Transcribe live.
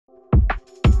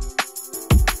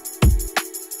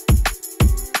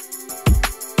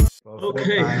Perfect.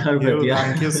 Okay, Thank Arpit. you. Yeah,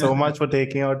 Thank you so much for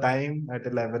taking your time at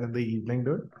 11 in the evening,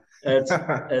 dude.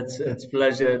 it's it's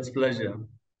pleasure. It's pleasure.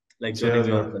 Like tuning Cheers,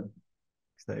 you, bro. Arpit.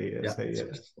 Sahi hai, Yeah, sahi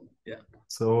hai. yeah.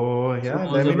 So, So yeah,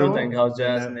 how's let me everything? know How's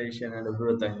Jazz when Nation and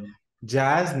everything?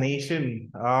 Jazz Nation.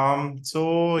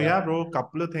 So Yeah. yeah, bro,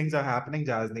 couple of things are happening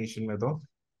Jazz Nation में तो.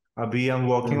 Abhi I'm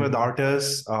working with Mm-hmm.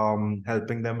 artists,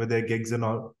 helping them with their gigs and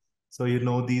all. So you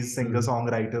know these Mm-hmm.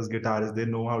 singer-songwriters, guitarists, they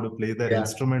know how to play their Yeah.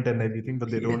 instrument and everything, but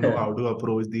they don't know Yeah. how to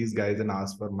approach these guys and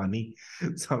ask for money.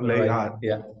 So I'm like, Right. ah,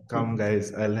 Yeah. come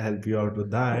guys, I'll help you out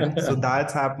with that. So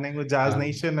that's happening with Jazz Um,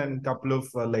 Nation, and couple of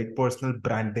like personal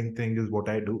branding thing is what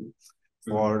I do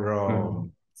mhm. for Mhm.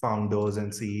 founders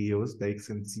and CEOs. Like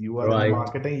since you are in the Right.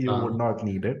 marketing, you would Uh, not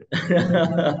need it,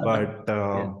 but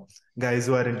yeah. guys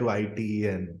who are into IT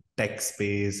and tech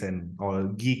space and all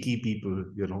geeky people,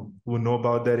 who know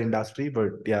about their industry,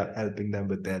 but yeah, helping them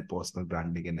with their personal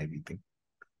branding and everything.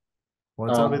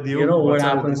 What's up with You you? know what What's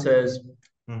up with you? happens is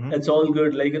Mm-hmm. it's all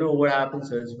good. Like, what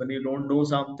happens is when you don't know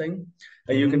something,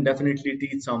 you can Mm-hmm. definitely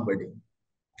teach somebody.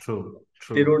 True.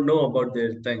 They True. don't know about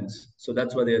their things. So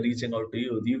that's why they're reaching out to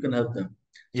you. You can help them.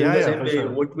 So in Yeah. the Yeah. same For way,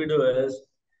 sure. what we do is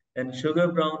in Sugar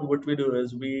Brown, what we do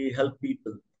is we help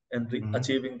people in Mm-hmm.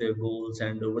 achieving their goals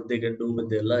and what they can do with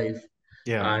their life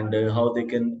Yeah. and how they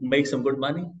can make some good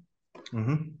money.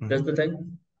 Mm-hmm. That's Mm-hmm. the thing.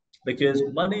 Because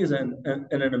money is an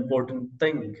important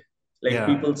thing. Like Yeah.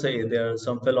 people say, there are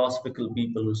some philosophical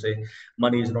people who say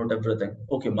money is not everything.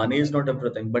 Okay, money is not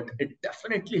everything, but it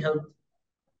definitely helps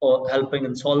or helping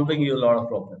in solving you a lot of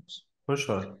problems. For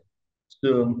sure.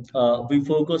 So we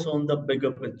focus on the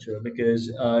bigger picture because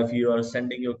if you are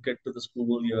sending your kid to the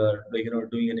school, you are like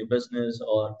doing any business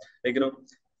or like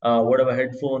whatever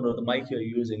headphone or the mic you're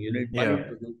using, you need money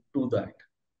Yeah. do that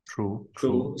True. to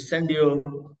True. send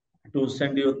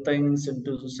your things and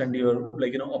to send your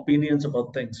opinions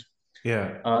about things. Yeah.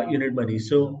 You need money.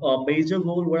 So a major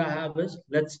goal what I have is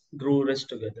let's grow rich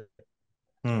together.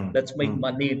 Let's Hmm. make Hmm.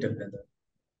 money together.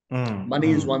 Hmm. Money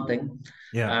is Hmm. one thing,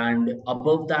 Yeah. and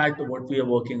above that, what we are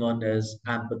working on is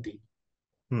empathy,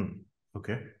 Hmm.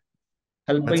 Okay.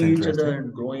 That's helping each other interesting.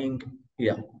 and growing,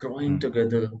 yeah, growing Hmm.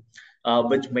 together,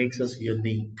 which makes us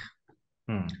unique.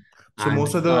 Hmm. So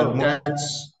most And of the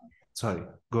that's, sorry,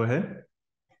 go ahead.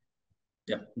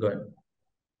 yeah, go ahead.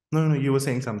 No, no, you were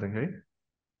saying something, right?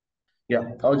 Yeah,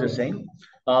 I was just saying,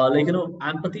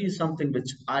 empathy is something which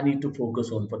I need to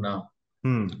focus on for now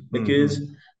Hmm. Hmm. Hmm. because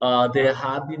there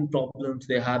have been problems,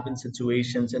 there have been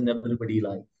situations in everybody's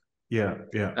life, Yeah.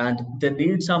 Yeah. and they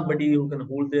need somebody who can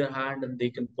hold their hand and they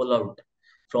can pull out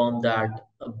from that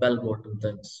bell bottom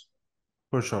things.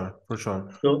 For sure. For sure.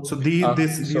 So So, these are the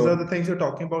so things you're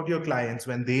talking about your clients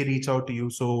when they reach out to you.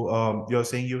 So you're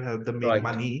saying you help them make right.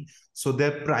 money. So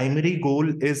their primary goal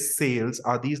is sales.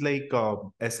 Are these like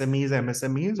SMEs,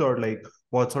 MSMEs, or like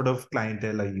what sort of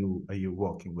clientele are you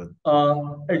working with?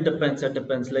 It depends. It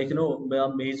depends. Like,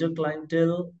 our major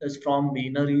clientele is from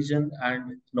MENA region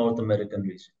and North American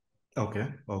region. Okay.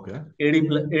 Okay.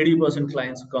 80%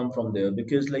 clients come from there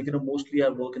because, like, mostly I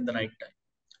work in the night time,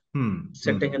 Hmm.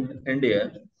 sitting Hmm. in India.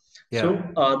 Yeah.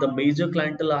 So, the major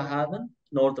clientele I have in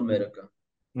North America.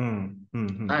 Hmm. Hmm. Hmm.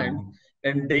 Hmm. And Hmm.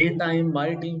 in daytime, my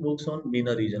team works on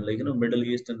MENA region, like, Middle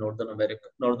East and Northern America,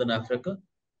 Northern Africa.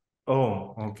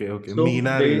 Oh, okay, okay. So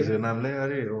MENA they, region. I'm like,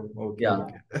 "Arey, oh, okay, yeah,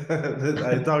 okay."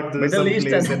 I thought there was Middle some East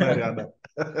and place in Haryana.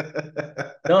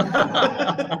 no,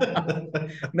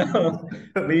 no,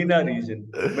 MENA region,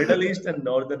 Middle East and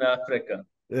Northern Africa.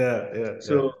 Yeah, yeah, yeah.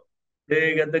 So they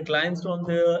get the clients from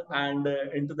there and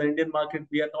into the Indian market.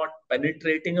 We are not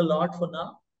penetrating a lot for now,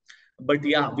 but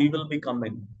yeah, we will be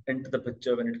coming into the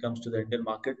picture when it comes to the Indian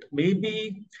market.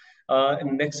 Maybe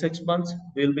in next 6 months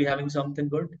we'll be having something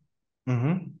good,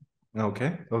 Okay,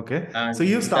 okay. So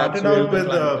you and that's started where out the with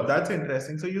clientele. that's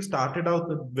interesting. So you started out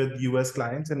with US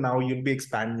clients and now you'll be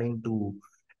expanding to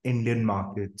Indian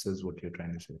markets, is what you're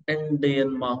trying to say.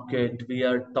 Indian market, we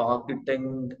are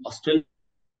targeting Australian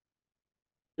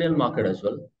market as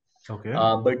well.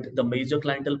 But the major Okay.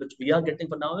 clientele which we are getting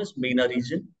for now is MENA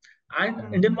region. And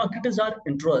Indian market is our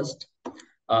Mm-hmm. interest,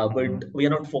 but we are Mm-hmm.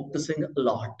 not focusing a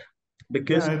lot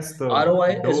because Yeah, it's the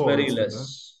ROI is dough very also, less. no?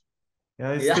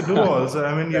 Yeah, it's the do Yeah, also. I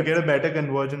mean, you that's get a better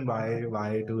conversion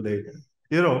why do they?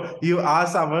 You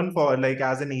ask someone for like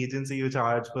as an agency, you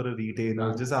charge for a retailer,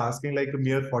 just asking like a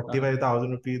mere uh, 45,000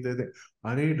 rupees. They think,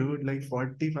 "Arey, dude, like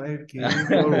 45K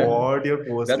for what you're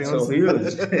posting that's on?" so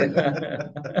huge.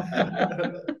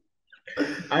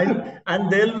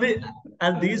 And they'll be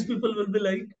and these people will be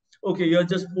like, okay, you're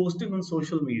just posting on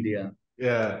social media.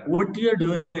 Yeah. What you're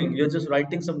doing, you're just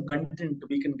writing some content.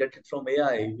 We can get it from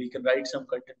AI. We can write some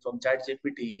content from Chat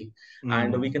GPT,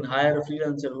 and we Mm. can hire a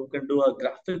freelancer who can do a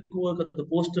graphic work of the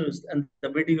posters and the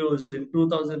videos in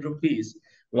 2,000 rupees.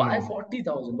 Why Mm.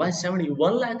 40,000? Why 70?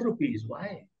 1 lakh rupees?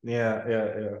 Why? Yeah, yeah,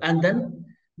 yeah. And then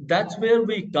that's where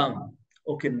we come.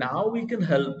 Okay, now we can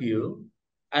help you,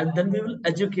 and then we will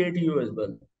educate you as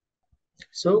well.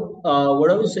 So,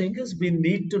 what I was saying is we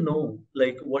need to know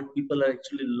like what people are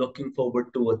actually looking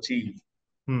forward to achieve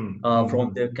Hmm. Hmm. from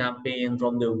Hmm. their campaign,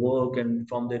 from their work, and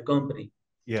from their company.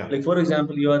 Yeah. Like, for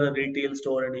example, you are a retail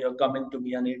store and you're coming to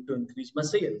me, I need to increase my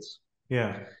sales.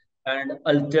 Yeah. And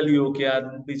I'll tell you, okay,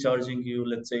 I'll be charging you,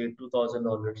 let's say,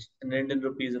 $2,000. In Indian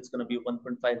rupees, it's going to be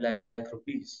 1.5 lakh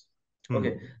rupees.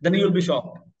 Okay, Hmm. then you'll be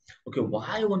shocked. Okay,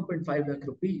 why 1.5 lakh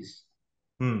rupees?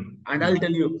 Hmm. And I'll Hmm.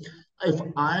 tell you, if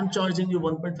I'm charging you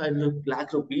 1.5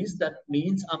 lakh rupees, that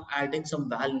means I'm adding some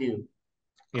value.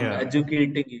 I'm Yeah.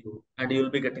 educating you, and you'll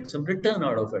be getting some return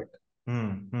out of it,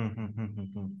 Hmm. Hmm. Hmm. Hmm. Hmm.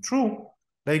 Hmm. True.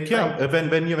 Like, yeah,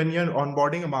 right? when you're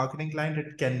onboarding a marketing client,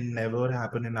 it can never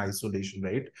happen in isolation,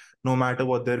 right? No matter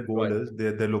what their goal Right. is,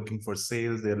 they're looking for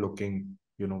sales, they're looking,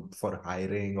 for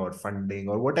hiring or funding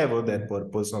or whatever their Mm.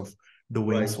 purpose of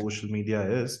doing Right. social media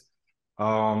is.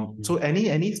 So Mm.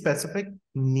 any specific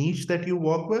niche that you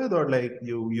work with, or like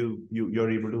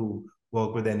you're able to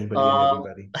work with anybody and Uh,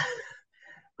 everybody?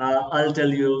 I'll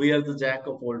tell you, we are the jack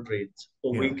of all trades.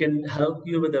 So Yeah. we can help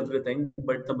you with everything,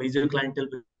 but the major clientele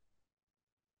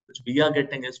which we are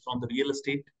getting is from the real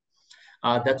estate.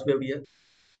 That's where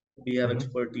we have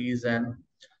expertise, Hmm.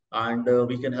 and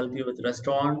we can help you with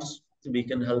restaurants. We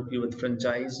can help you with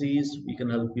franchisees. We can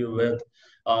help you with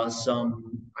some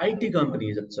IT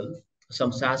companies itself,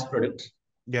 some SaaS products,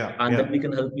 and Yeah. then we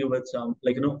can Yeah. help you with some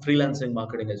freelancing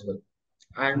marketing as well.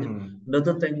 And Hmm.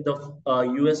 another thing, the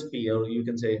USP, or you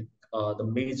can say the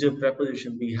major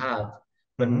preposition we have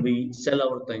when Hmm. we sell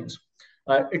our things,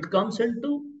 it comes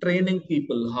into training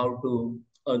people how to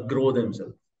grow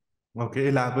themselves. Okay,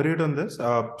 elaborate on this.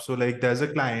 So like there's a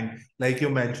client, like you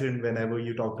mentioned, whenever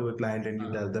you talk to a client and you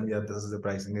Uh, tell them, yeah, this is the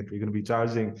pricing that we're going to be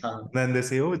charging. uh, Then they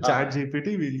say, oh, uh, chat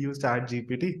GPT, we'll use chat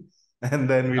GPT. And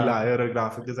then we'll uh, hire a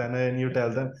graphic designer and you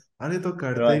tell them, अरे तो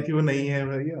करते right. क्यों नहीं है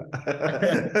भैया?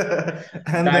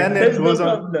 And then That it is the goes on.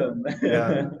 problem.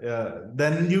 Yeah, yeah.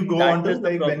 Then you go on That to is the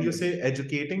like when you problem. say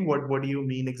educating, what do you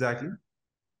mean exactly?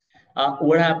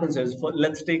 What happens is,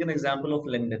 let's take an example of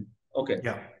LinkedIn. Okay.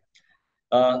 Yeah.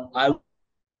 I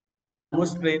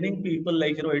was training people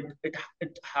like,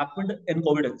 it happened in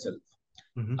COVID itself.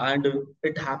 And Mm-hmm.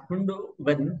 it happened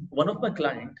when one of my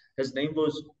client, his name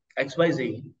was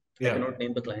XYZ. I cannot Yeah.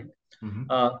 name the client.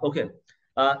 Mm-hmm. Okay.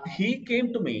 He came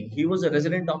to me. He was a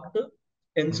resident doctor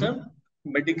in Mm-hmm. some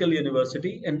medical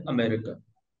university in America,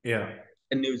 Yeah.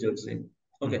 in New Jersey.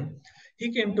 Okay. Mm-hmm. He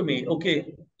came to me, okay,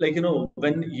 like,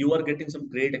 when you are getting some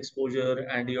great exposure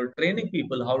and you're training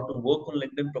people how to work on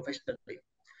LinkedIn professionally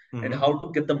and how Mm-hmm.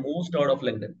 to get the most out of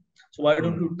LinkedIn. So why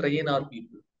don't you Mm-hmm. train our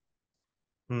people,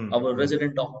 our Mm-hmm.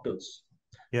 resident doctors,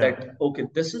 Yeah. that, okay,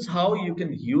 this is how you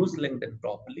can use LinkedIn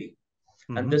properly,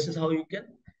 and this Mm-hmm. is how you can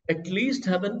at least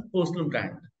have a personal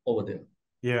brand over there.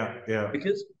 Yeah, yeah.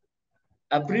 Because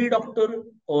every doctor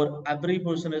or every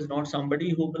person is not somebody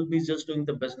who will be just doing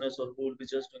the business or who will be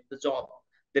just doing the job.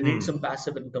 They need some Hmm.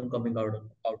 passive income coming out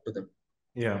to them.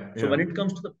 Yeah, So when yeah. it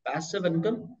comes to the passive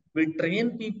income, we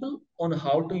train people on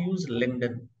how to use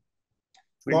LinkedIn.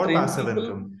 We For train passive people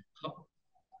income. how,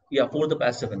 yeah, for the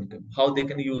passive income, how they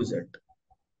can use it.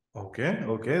 Okay,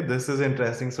 okay. This is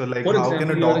interesting. So like For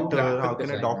example, you are a how graphic can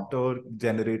a designer. doctor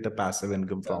generate a passive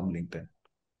income uh, from LinkedIn?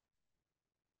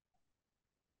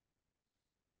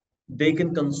 they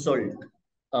can consult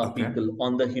Okay. people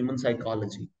on the human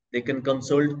psychology. They can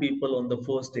consult people on the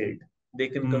first aid. They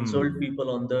can consult Hmm. people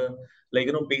on the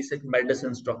basic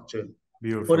medicine structure. For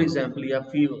Beautiful. example, you have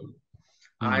fever,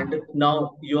 and Hmm. now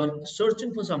you are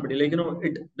searching for somebody.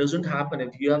 It doesn't happen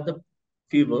if you have the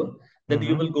fever, then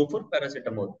you will Mm-hmm. go for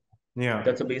paracetamol. Yeah.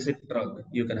 That's a basic drug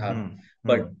you can have. Hmm.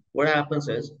 But Hmm. what happens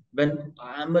is when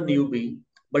I'm a newbie,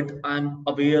 but I'm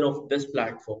aware of this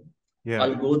platform,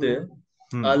 I'll Yeah. go there,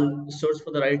 Hmm. I'll search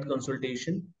for the right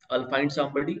consultation, I'll find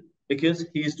somebody because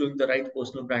he's doing the right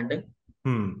personal branding,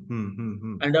 Hmm. Hmm. Hmm.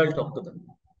 Hmm. and I'll talk to them.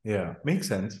 Yeah. Makes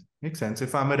sense. Makes sense.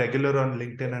 If I'm a regular on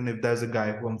LinkedIn and if there's a guy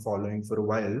who I'm following for a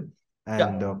while, Yeah.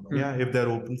 and Hmm. yeah, if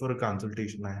they're open for a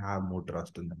consultation, I have more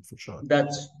trust in them for sure.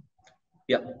 That's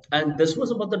Yeah. And this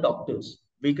was about the doctors.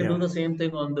 We can do Yeah. the same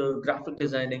thing on the graphic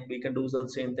designing. We can do the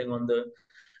same thing on the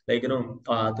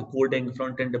the coding,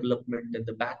 front end development, and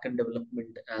the back end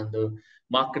development, and the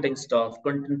marketing stuff,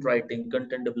 content writing,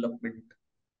 content development,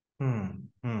 Hmm.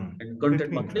 Hmm. and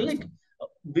content Pretty marketing. Like interesting.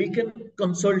 we can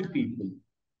consult people,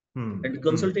 Hmm. and Hmm. Hmm.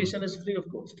 consultation is free, of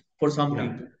course, for some Yeah.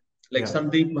 people. Like Yeah.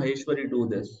 Sandeep Maheshwari do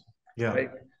this, Yeah.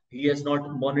 right? He has not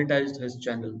monetized his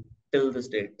channel till this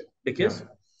date Yeah. because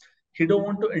he don't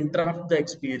want to interrupt the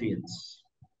experience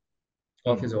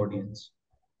of his Hmm. audience.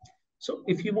 So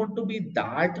if you want to be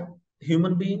that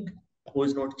human being who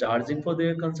is not charging for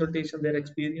their consultation, their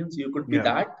experience, you could be Yeah.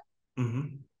 that. Mm-hmm.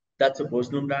 That's a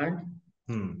personal brand.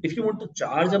 Hmm. If you want to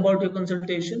charge about your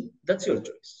consultation, that's your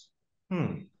choice. Hmm.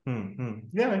 Hmm. Hmm.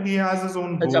 Yeah, he has his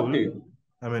own It's up goal. to you.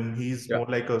 I mean, he's Yeah, more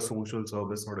like a social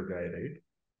service sort of guy, right?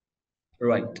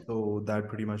 right. So that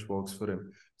pretty much works for him.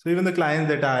 So even the clients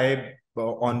that I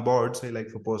on board, say like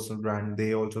for personal brand,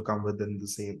 they also come within the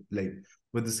same like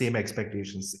with the same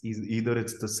expectations. Either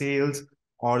it's the sales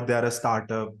or they're a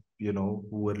startup,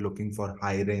 who are looking for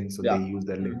hiring, so they Yeah. use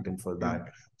their Mhm. LinkedIn for that.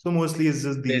 Mhm. So mostly it's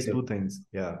just They these do. two things.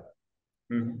 Yeah.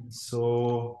 Mhm. So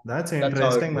that's That's how it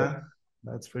interesting, works. man.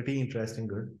 That's pretty interesting.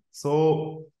 Good. So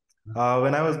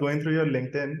when I was going through your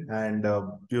LinkedIn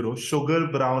and Sugar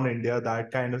Brown India,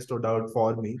 that kind of stood out for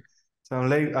me. So I'm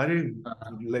like, are you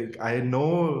like I know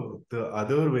the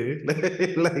other way,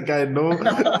 like I know,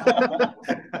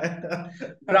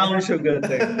 Brown sugar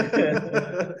thing.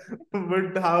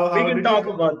 but how We how can did talk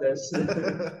you? about this.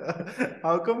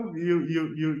 How come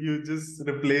you just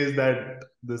replaced that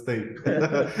this thing?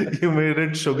 You made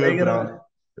it sugar like you brown. know,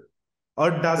 Or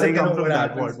does like it you come know what from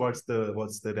that happens. word?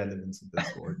 What's the relevance of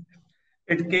this word?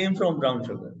 It came from brown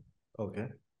sugar. Okay.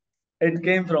 It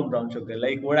came from brown sugar.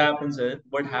 Like what happens is,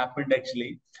 what happened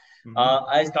actually. Mm-hmm.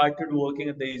 I started working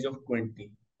at the age of 20.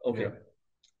 Okay, Yeah.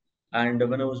 and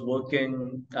when I was working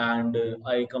and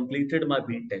I completed my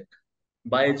BTech.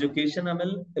 By education, I'm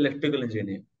an electrical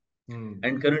engineer, Hmm.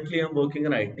 and currently I'm working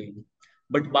in IT.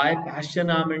 But by passion,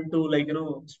 I'm into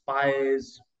spies,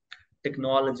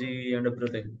 technology, and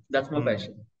everything. That's my Hmm.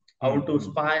 passion. I Hmm. want to Hmm.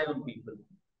 spy on people.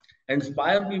 And spy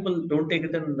on people, don't take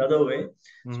it in another way.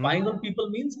 Spying Mm-hmm. on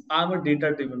people means I'm a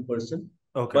data-driven person,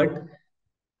 Okay. but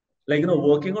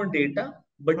working on data,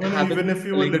 but I mean, even having if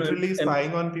you were literally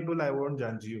spying on people, I won't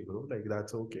judge you, bro. Like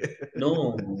that's okay. no,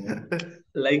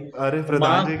 like अरे प्रधान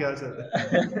Mark जी क्या चल रहा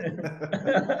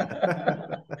है?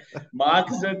 Mark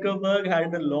Zuckerberg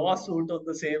had a lawsuit on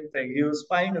the same thing. He was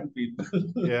spying on people.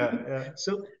 Yeah, yeah.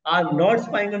 So I'm not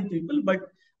spying on people, but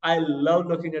I love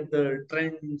looking at the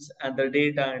trends and the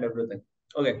data and everything.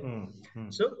 Okay. Hmm. Hmm.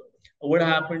 So what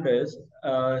happened is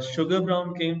Sugar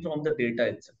Brown came from the data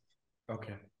itself.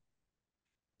 Okay.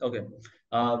 Okay.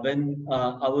 When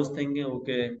I was thinking,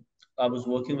 okay, I was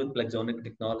working with Plexonic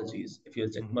Technologies. If you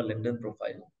check my Mm-hmm. LinkedIn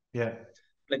profile, Yeah.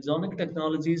 Plexonic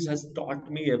Technologies has taught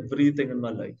me everything in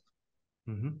my life.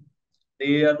 Mm-hmm.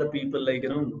 They are the people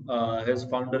his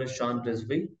founder is Sean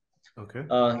Brisby. Okay.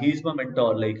 He's my mentor.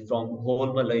 Like from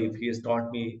whole my life, he has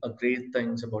taught me a great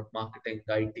things about marketing,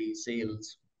 IT,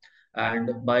 sales,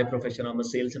 and by profession, I'm a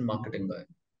sales and marketing guy.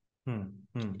 Hmm.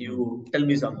 Hmm. Hmm. You tell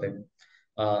me something,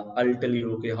 I'll tell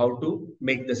you, okay, how to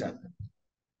make this happen.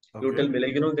 You tell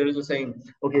Okay. me, there is a saying,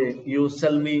 okay, you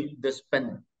sell me this pen.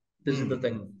 This is Hmm. the Hmm.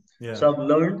 thing. Yeah. So I've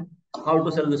learned how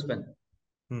to sell this pen.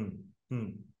 Hmm. Hmm.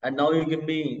 And now you give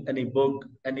me any book,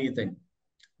 anything.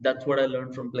 That's what I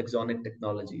learned from Plexonic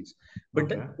Technologies.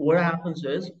 But Okay. what happens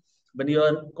is when you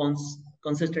are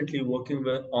consistently working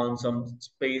on some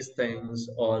space things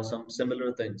or some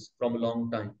similar things from a long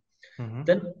time, Mm-hmm.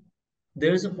 then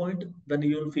there is a point when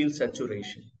you will feel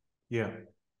saturation. Yeah.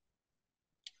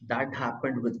 That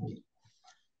happened with me.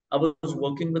 I was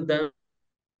working with them.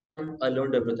 I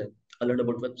learned everything. I learned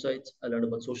about websites. I learned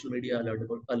about social media. I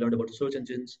learned about search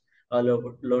engines.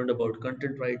 Learned about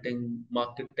content writing,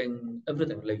 marketing,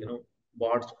 everything.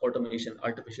 Bots, automation,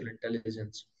 artificial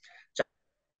intelligence,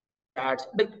 chats,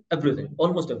 like everything,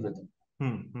 almost everything.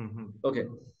 Hmm. Hmm. Hmm. Okay.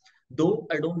 Though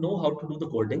I don't know how to do the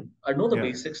coding, I know the Yeah.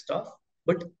 basic stuff,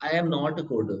 but I am not a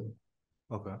coder.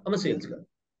 Okay. I'm a sales guy.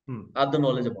 Hmm. I have the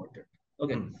knowledge about it.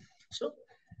 Okay. Hmm. So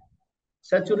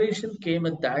saturation came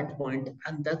at that point,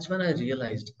 and that's when I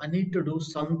realized I need to do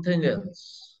something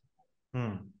else.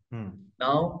 Hmm. Hmm.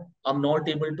 Now I'm not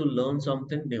able to learn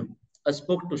something new. I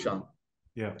spoke to Shan,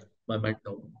 Yeah. my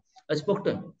mentor. I spoke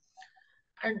to him,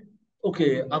 and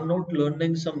okay, I'm not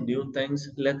learning some new things.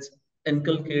 Let's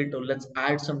inculcate or let's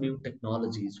add some new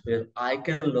technologies where I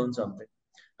can learn something,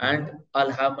 and Mm-hmm.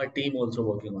 I'll have my team also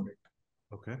working on it.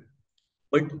 Okay.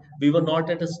 But we were not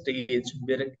at a stage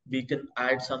where we can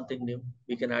add something new.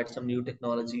 We can add some new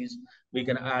technologies. We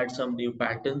can add some new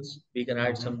patterns. We can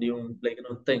add some Mm-hmm.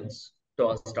 new things to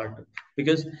our startup,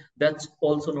 because that's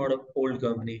also not an old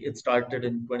company. It started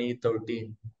in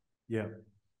 2013. Yeah.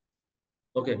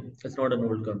 Okay, it's not an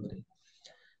old company.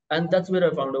 And that's where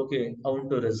I found, okay, I want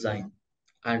to resign.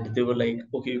 And they were like,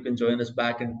 okay, you can join us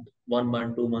back in 1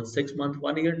 month, 2 months, 6 months,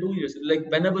 1 year, 2 years, like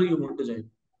whenever you want to join.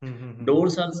 Mm-hmm.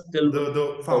 Doors are still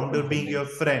The founder open for being me. your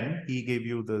friend, he gave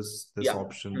you this Yeah.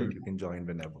 option that you can join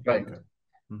whenever. Right. Okay.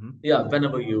 Mm-hmm. Yeah,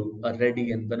 whenever you are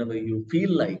ready and whenever you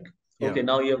feel like, Yeah. okay,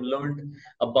 now you have learned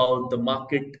about the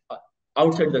market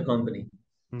outside the company.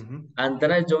 Mm-hmm. And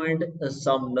then I joined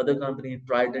some other company,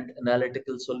 Trident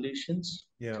Analytical Solutions.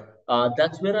 Yeah.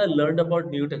 That's where I learned about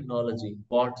new technology,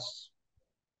 bots,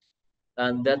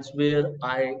 and that's where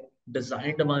I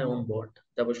designed my own bot.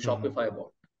 That was Mm-hmm. Shopify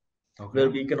bot, Okay. where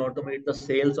we can automate the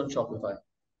sales on Shopify.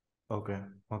 Okay.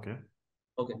 Okay.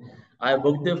 Okay, I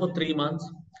worked there for 3 months,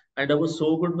 and I was so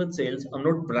good with sales. I'm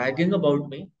not bragging about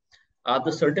me.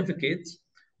 The certificates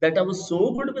that I was so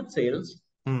good with sales.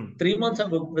 Hmm. 3 months I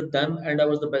worked with them, and I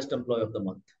was the best employee of the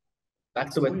month, back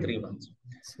to back Sweet. 3 months.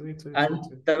 Sweet, sweet, And sweet,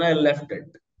 sweet. then I left it.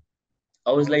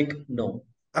 I was like, no,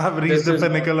 I've reached this the is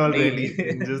not pinnacle me. already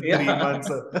in just three Yeah,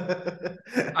 months.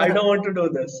 I don't want to do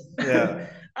this. Yeah.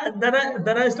 And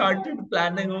then I started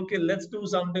planning, okay, let's do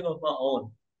something of my own.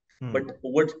 Hmm. But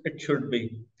what it should be,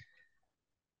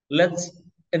 let's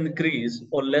increase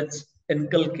or let's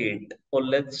inculcate or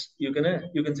you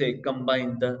can say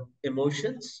combine the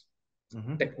emotions,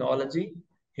 Mm-hmm. technology,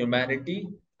 humanity,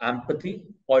 empathy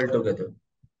all together.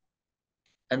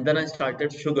 And then I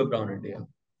started Sugar Brown India.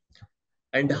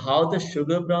 And how the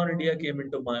Sugar Brown India came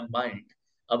into my mind,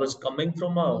 I was coming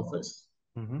from my office.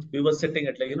 Mm-hmm. We were sitting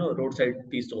at roadside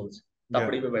tea stalls. Yeah.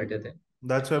 Tapdi pe baithe the.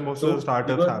 That's where most of the So we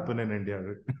startups were, happen in India,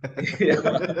 yeah,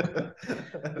 right?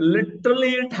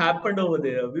 literally it happened over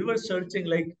there. We were searching,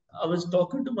 like I was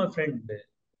talking to my friend there.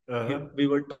 Uh-huh. We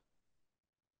were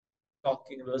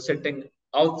talking, we were sitting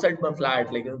outside my flat,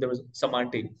 there was some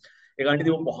auntie. एक aunty थी,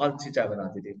 वो बहुत अच्छी चाय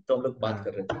बनाती थी, तो हम लोग बात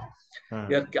कर रहे थे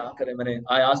Uh, यार क्या uh, करें. मैंने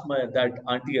I asked my that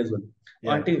aunty as well,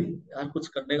 aunty yeah. यार कुछ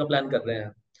करने का प्लान कर रहे हैं.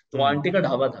 तो Hmm. आंटी का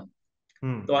ढाबा था.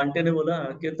 तो Hmm. आंटी ने बोला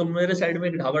कि तुम मेरे साइड में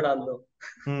एक ढाबा डाल दो.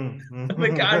 Hmm.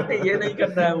 मैं क्या आंटी, ये नहीं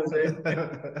करना है मुझे.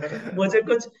 मुझे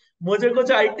कुछ मुझे कुछ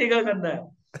आईटी का करना है.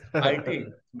 आईटी,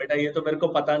 बेटा ये तो मेरे को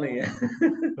पता नहीं है.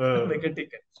 मैं Uh, कहा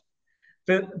ठीक है.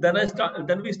 Then,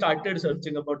 then we started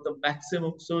searching about the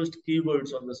maximum searched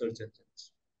keywords on the search engines.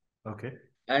 okay.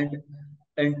 And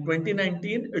in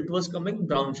 2019, it was coming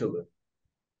brown sugar.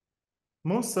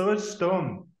 Most searched term.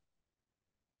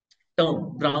 Term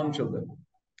brown sugar,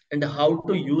 and how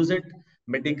to use it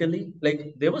medically. Like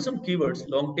there were some keywords,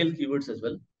 long tail keywords as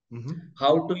well. Mm-hmm.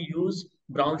 How to use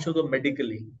brown sugar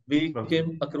medically. We Okay. came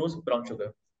across brown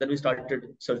sugar. Then we started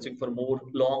searching for more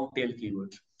long tail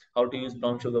keywords. How to use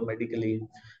brown sugar medically,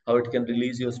 how it can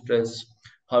release your stress,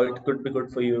 how it could be good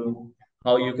for you,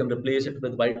 how you can replace it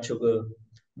with white sugar.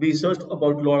 We searched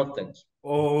about a lot of things.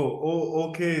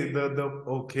 Okay. The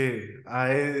okay. I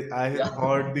Yeah.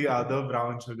 thought the other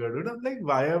brown sugar, dude. I'm like,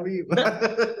 why are we? The,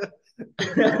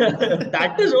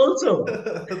 that is also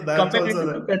That's coming also into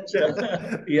the picture.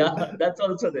 Yeah, that's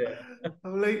also there.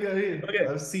 I'm like, Okay.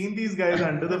 I've seen these guys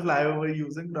under the flyover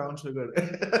using brown sugar.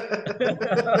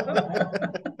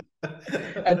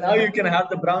 And now you can have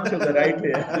the brown sugar right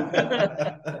here.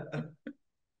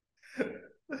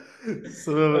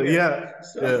 So Okay. yeah,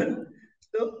 So,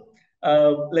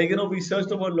 yeah. we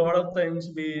searched about a lot of things.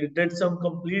 We did some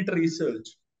complete research.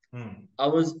 Hmm. I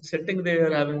was sitting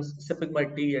there having sipping my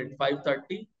tea at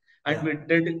 5:30, and Yeah. we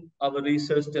did our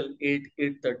research till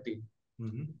 8:30.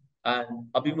 Mm-hmm. And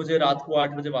अभी मुझे रात को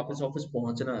 8 बजे वापस office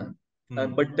पहुंचना है. And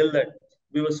Hmm. but till that,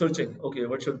 we were searching. Okay,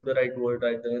 what should the right word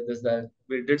right there? This that.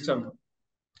 We did some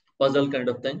puzzle kind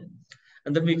of thing,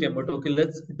 and then we came out. Okay,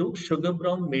 let's do sugar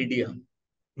brown media.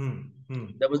 Hmm. Hmm.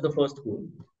 That was the first goal.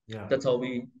 Yeah. That's how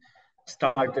we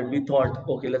started. We thought,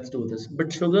 okay, let's do this.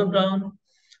 But sugar brown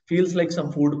feels like some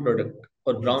food product,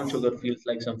 or brown Yes. sugar feels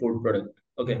like some food product.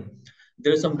 Okay, Hmm.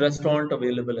 there's some restaurant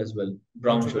available as well.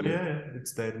 Brown Brown sugar, sugar. yeah, yeah.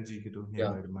 It's there in GK2 Yeah,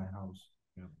 nearby to my house.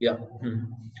 Yeah. yeah.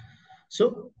 So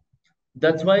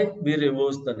that's why we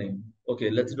reversed the name. Okay,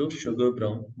 let's do sugar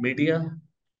brown media,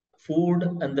 food,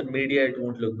 and the media. It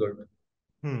won't look good.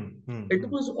 Hmm. Hmm. It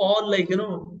Hmm. was all like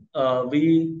we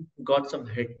got some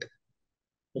hit.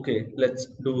 Okay, let's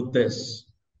do this.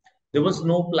 There Hmm. was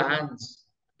no plans.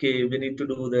 Okay, we need to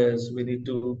do this. We need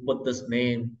to put this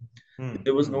name. Hmm.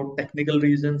 There was Hmm. no technical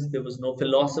reasons. There was no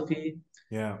philosophy.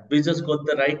 Yeah. We just got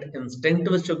the right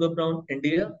instinct with Sugar Brown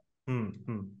India, Hmm.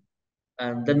 Hmm.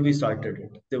 and then we started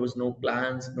it. There was no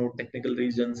plans, no technical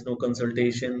reasons, no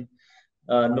consultation,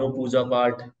 no puja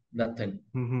part, nothing.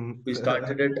 Hmm. We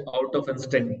started it out of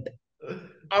instinct. Yeah.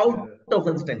 Out of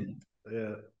instinct.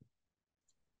 Yeah.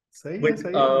 सही है But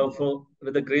सही है for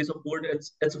with the grace of God,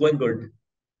 it's going good.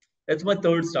 It's my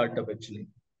third startup actually.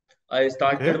 I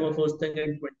started Okay. my first thing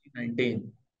in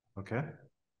 2019. Okay.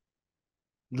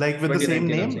 Like with the same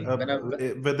 2019, I'm name,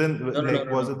 saying. within, No, no, no, like,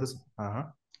 no, was it no. this? Uh-huh.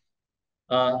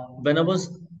 When I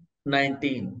was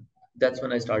 19, that's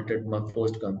when I started my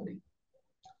first company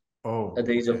at Oh,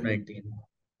 the age of okay. 19.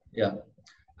 Yeah.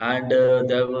 And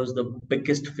that was the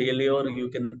biggest failure you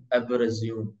can ever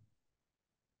assume.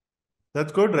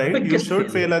 That's good, right? You Biggest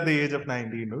should failure. fail at the age of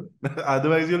 19, no?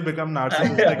 Otherwise, you'll become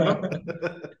narcissistic, no?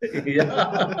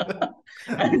 Yeah.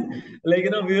 And like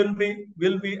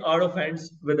we'll be out of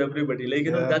hands with everybody. Like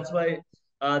Yeah. that's why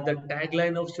the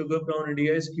tagline of SugarBrown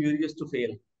India is curious to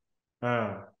fail.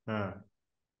 Uh, uh,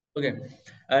 Okay.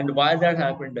 And why that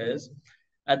happened is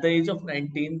at the age of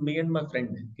 19, me and my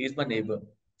friend, he's my neighbor,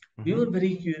 we were mhm,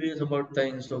 very curious about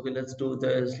things. Okay, let's do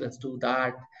this, let's do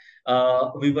that.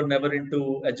 We were never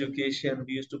into education.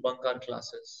 We used to bunk our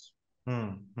classes.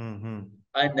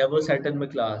 I never sat in my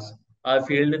class. I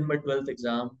failed in my 12th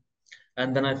exam,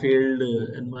 and then I failed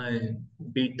in my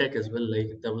B Tech as well.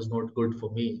 Like that was not good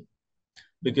for me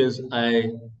because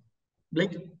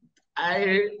like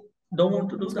I don't want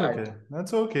to do That's that. okay.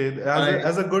 That's okay. I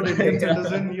As a good Indian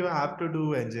citizen, yeah, you have to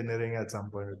do engineering at some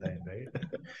point in time, right?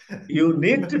 you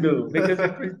need to do because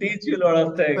it will teach you a lot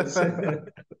of things.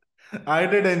 I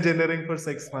did engineering for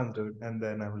 6 months, dude, and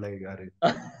then I'm like, "Arey,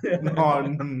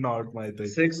 not my thing."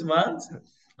 6 months.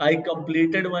 I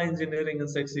completed my engineering in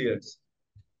 6 years.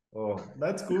 Oh,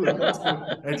 that's cool. That's cool.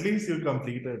 At least you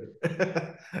completed.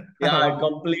 Yeah, I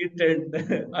completed.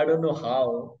 I don't know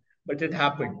how, but it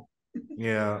happened.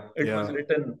 Yeah, It was yeah.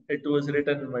 written. It was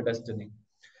written in my destiny.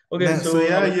 Okay, So so I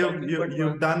yeah, was talking about you've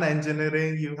one. done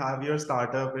engineering, you have your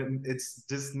startup, and it's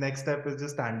just next step is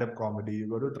just stand-up comedy. You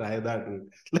got to try that route.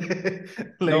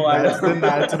 No, Like I that's the don't.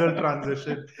 natural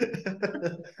transition.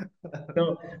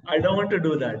 No, I don't want to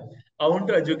do that. I want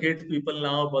to educate people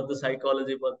now about the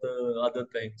psychology, about the other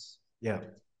things. Yeah.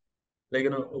 Like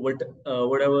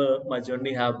whatever my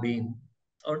journey have been,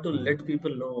 I want to Hmm. let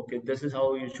people know, okay, this is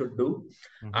how you should do,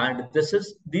 Hmm. and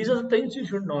these are the things you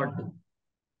should not do.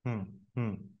 Hmm.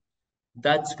 Hmm.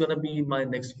 That's gonna be my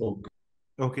next focus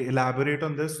Okay, elaborate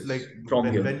on this. Like from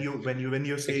here, when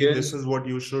you say this because is what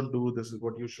you should do, this is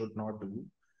what you should not do.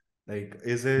 Like,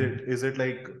 is it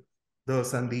like the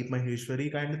Sandeep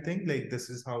Maheshwari kind of thing? Like this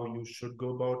is how you should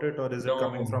go about it, or is it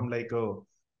coming from no, like a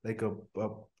like a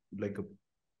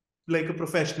like a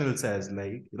professional says,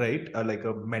 like, right? Like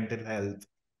a mental health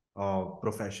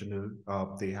professional.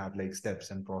 They have like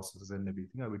steps and processes and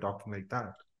everything. Are we talking like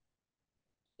that?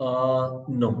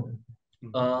 no,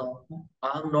 Mm-hmm. uh,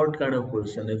 I'm not kind of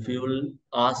person. If you will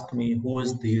ask me who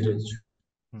is Dheeraj,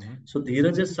 Mm-hmm. so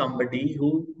Dheeraj is somebody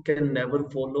who can never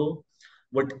follow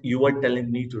what you are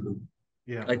telling me to do.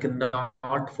 Yeah. I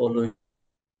cannot follow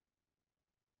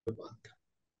your path.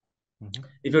 Mm-hmm.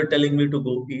 If you're telling me to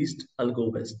go east, I'll go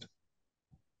west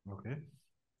Okay.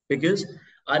 because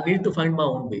I need to find my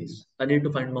own ways. I need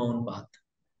to find my own path.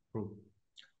 True.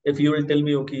 If you will tell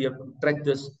me, okay, you have to trek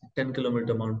this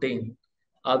 10-kilometer mountain,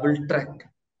 I will trek,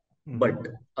 Mm-hmm. but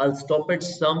I'll stop at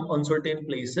some uncertain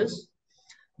places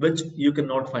which you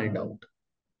cannot find out.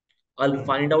 I'll Hmm.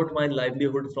 find out my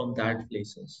livelihood from that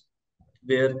places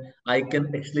where I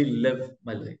can actually live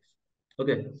my life.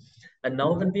 Okay. And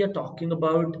now when we are talking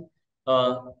about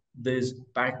these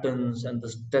patterns and the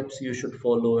steps you should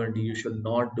follow and you should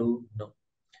not do, no.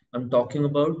 I'm talking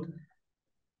about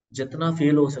जितना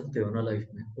fail हो सकते हो ना life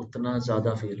में उतना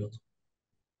ज्यादा fail हो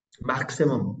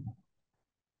maximum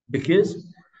because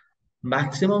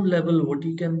maximum level what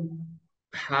you can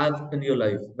have in your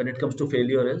life when it comes to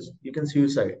failure is you can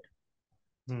suicide.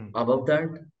 Hmm. Above that,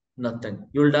 nothing.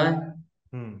 You'll die,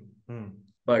 Hmm. Hmm.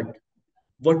 but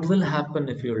what will happen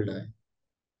if you'll die?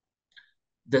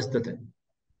 That's the thing.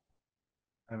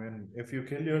 I mean, if you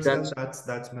kill yourself, That's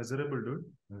that's miserable, dude.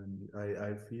 And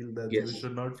I feel that you yes,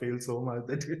 should not fail so much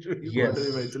that you got to yes,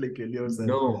 eventually kill yourself.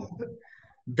 no.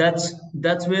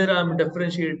 That's where I'm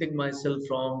differentiating myself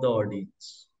from the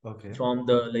audience, Okay. from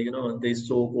the these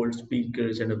so-called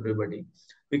speakers and everybody,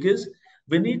 because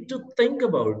we need to think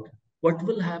about what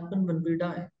will happen when we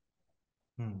die,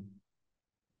 Hmm.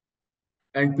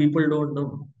 and people don't know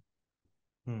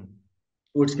Hmm.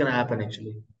 what's gonna happen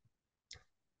actually.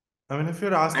 I mean, if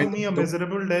you're And asking me a the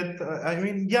miserable death, I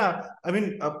mean, yeah. I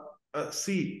mean,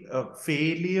 see,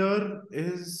 failure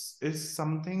is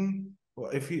something.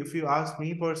 If you ask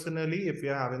me personally, if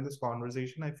you're having this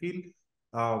conversation, I feel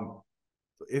um,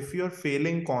 if you're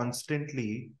failing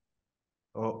constantly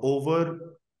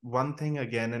over one thing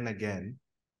again and again,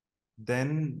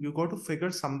 then you got to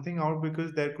figure something out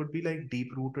because there could be like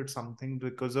deep rooted something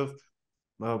because of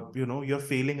you're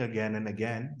failing again and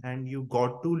again, and you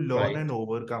got to learn right, and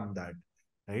overcome that.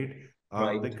 right?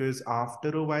 Right. Because after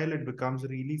a while it becomes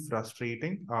really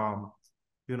frustrating.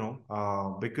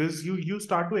 Because you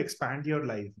start to expand your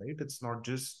life, right? It's not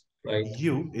just Right.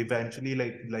 you. Eventually,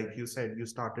 like you said, you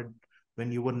started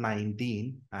when you were 19,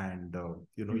 and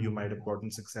you Mhm. might have gotten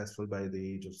successful by the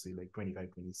age of, say, like 25,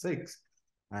 26.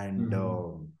 And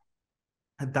Mhm.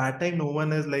 at that time, no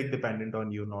one is like dependent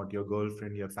on you, not your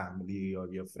girlfriend, your family, or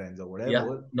your friends, or Yeah,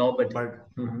 whatever. nobody. But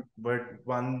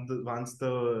Mhm. once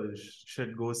the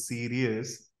shit goes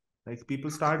serious, like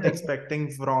people start expecting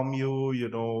from you,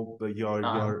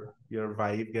 Ah. your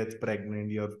wife gets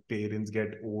pregnant, your parents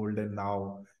get old, and now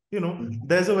Mhm.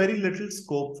 there's a very little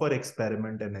scope for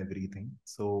experiment and everything.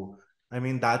 So I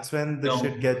mean, that's when the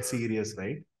shit No, gets serious,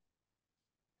 right?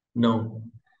 no.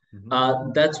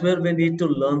 Mm-hmm. That's where we need to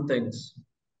learn things.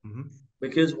 Mm-hmm.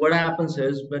 Because what happens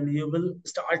is when you will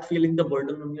start feeling the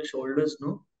burden on your shoulders,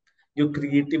 no, your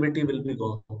creativity will be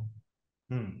gone.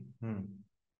 Mm-hmm.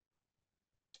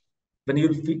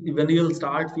 When you'll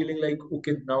start feeling like,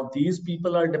 okay, now these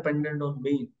people are dependent on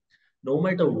me. No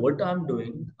matter what I'm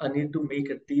doing, I need to make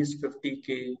at least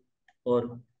 50K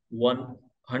or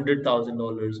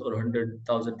 $100,000 or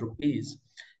 100,000 rupees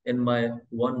in my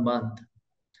 1 month.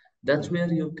 That's Mm-hmm.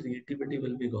 where your creativity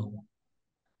will be gone.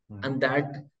 Mm-hmm. And that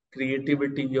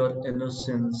creativity, your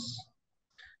innocence,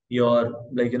 your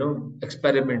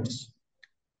experiments,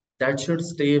 that should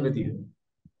stay with you.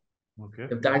 Okay.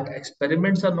 If that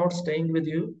experiments are not staying with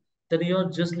you, then you're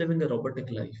just living a robotic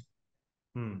life.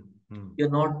 Mm-hmm. You're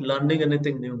not learning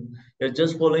anything new. You're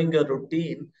just following a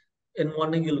routine. In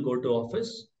morning you'll go to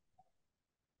office,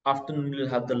 afternoon you'll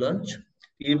have the lunch,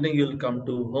 evening you'll come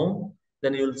to home,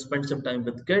 then you'll spend some time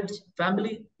with kids,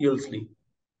 family, you'll sleep.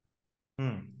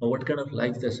 Mm-hmm. Now, what kind of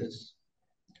life this is?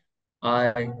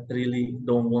 I really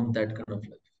don't want that kind of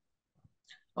life.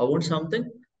 I want something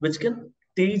which can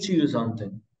teach you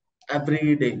something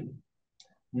every day.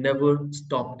 Never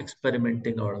stop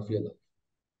experimenting out of your life.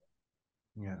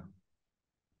 Yeah.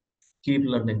 Keep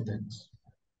learning things.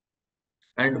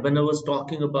 And when I was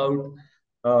talking about,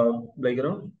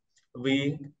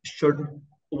 we should,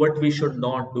 what we should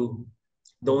not do.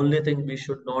 The Mm-hmm. only thing we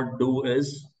should not do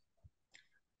is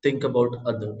think about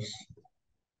others.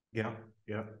 Yeah.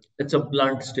 Yeah. It's a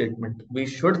blunt statement. We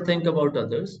should think about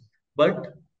others,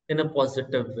 but in a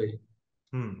positive way.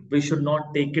 Hmm. We should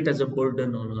not take it as a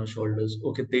burden on our shoulders.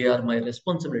 Okay, they are my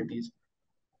responsibilities.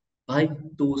 भाई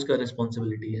तो उसका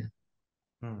responsibility है.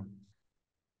 Hmm.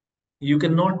 You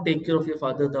cannot take care of your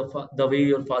father the way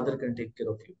your father can take care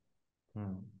of you.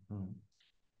 Hmm. Hmm.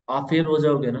 आप fail हो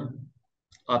जाओगे ना,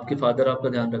 आपके father आपका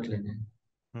ध्यान रख लेंगे.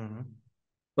 Hmm.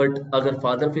 बट अगर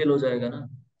फादर फेल हो जाएगा ना,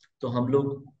 तो हम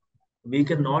लोग, we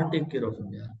can not take care of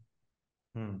him यार.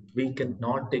 Hmm. We can Hmm.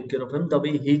 Not take care of him the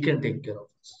way he can take care of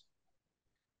us.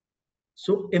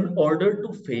 So in order to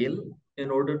fail,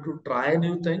 in order to try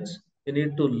new things, you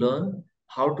need to learn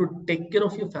how to take care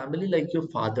of your family like your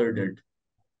father did,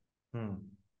 Hmm.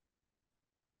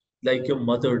 like your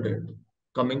mother did,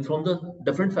 coming from the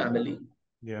different family,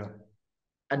 Yeah.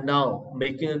 and now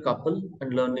making a couple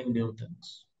and learning new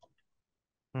things.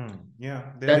 Hmm. Yeah.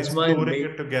 They're That's my exploring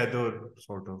main. it together,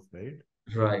 sort of, right?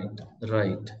 Right,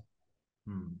 right.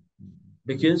 Hmm. Hmm.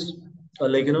 Because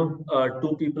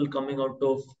two people coming out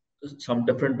of some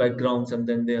different backgrounds, and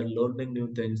then they are learning new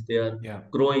things, they are Yeah.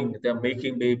 growing, they are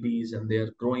making babies, and they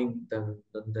are growing, then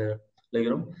they're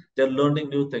they're learning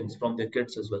new things from their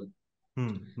kids as well.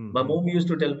 Hmm. Hmm. My Hmm. mom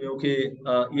used to tell me, okay,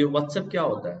 ये WhatsApp क्या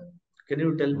होता है, can you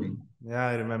tell me? Hmm. Yeah,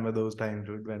 I remember those times,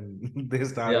 dude, when they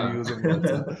started Yeah. using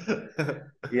WhatsApp.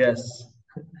 Yes.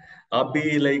 अभी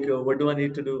like what do I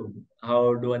need to do? How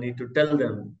do I need to tell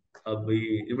them? अभी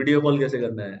video call कैसे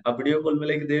करना है? अब video call में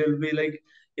like they will be like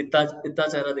इतना इतना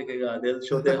चेहरा दिखेगा. They'll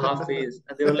show their half face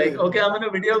and they were like, okay, I'm on a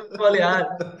video call यार.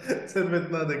 सिर्फ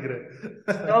इतना दिख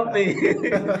Stop me.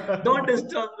 Don't रहा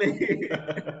disturb me.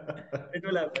 It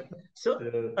will happen. So,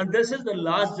 है. and this is the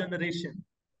last generation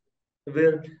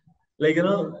where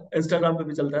Instagram पे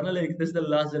भी चलता है ना, like this is the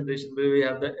last generation where we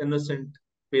have the innocent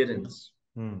parents.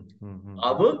 Hmm. Hmm. Hmm. Hmm.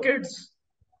 Our kids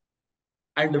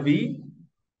and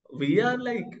we are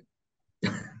like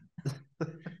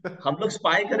हम लोग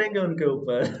spy करेंगे उनके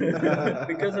ऊपर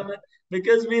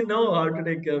because we know how to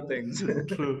take care of things.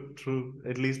 True, true.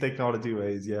 At least technology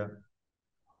wise, yeah.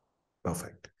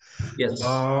 Perfect. Yes,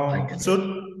 I can tell. So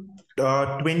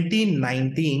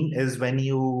 2019 is when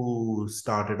you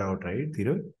started out, right,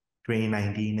 Dhiraj?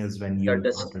 2019 is when That you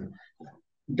is started.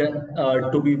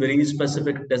 to be very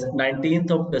specific,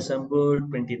 19th of December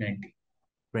 2019.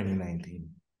 2019.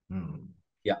 Hmm.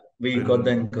 Yeah, we got the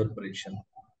Brilliant. incorporation.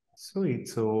 Sweet.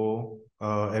 So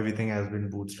everything has been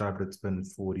bootstrapped. It's been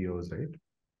 4 years, right?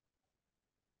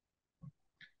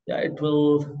 Yeah, it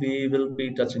will. We will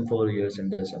be touching 4 years in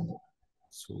December.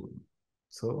 So,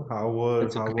 so how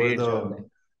It's a were great the journey.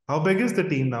 how big is the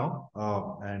team now?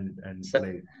 And So,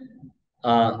 like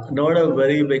not a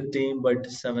very big team, but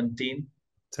 17,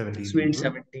 17 sweet people.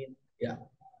 17. Yeah,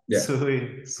 yeah.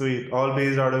 Sweet, sweet. All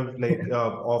based out of like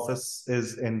office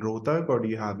is in Rohtak, or do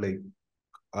you have like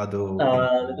other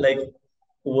employees? Like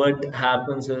what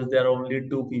happens is there are only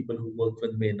two people who work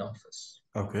with me in office,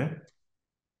 Okay.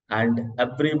 and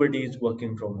everybody is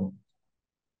working from home.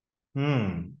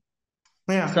 Hmm.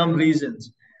 Yeah. Some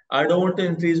reasons. I don't want to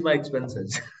increase my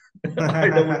expenses. I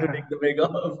don't want to take the big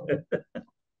off.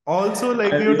 Also,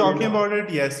 like I we were really talking don't. about it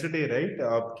yesterday, right?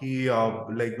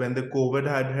 Like when the COVID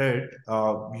had hit,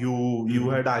 you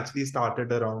had Mhm. actually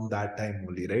started around that time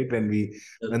only, right?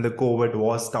 When the COVID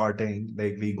was starting,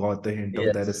 like we got the hint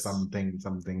of there is Yes,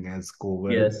 something as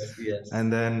COVID, yes, yes.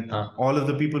 and then Uh, all of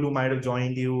the people who might have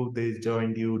joined you, they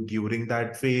joined you during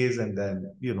that phase, and then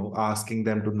asking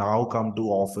them to now come to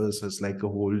office is like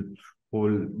a whole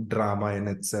drama in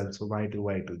itself. So why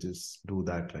to just do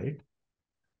that, right?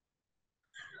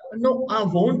 no, I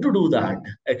want to do that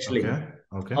actually. Okay.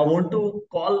 Okay. I want to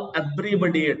call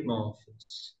everybody at my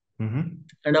office, Mm-hmm.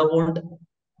 and I want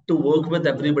to work with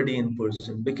everybody in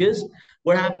person, because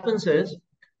what happens is,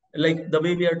 like the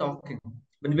way we are talking,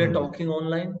 when we are Hmm. talking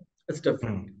online, it's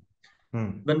different. Hmm.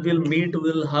 Hmm. When we'll meet,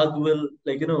 we'll hug, we'll,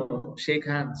 like, shake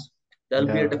hands. There'll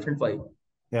be a Yeah. different vibe.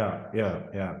 Yeah. Yeah.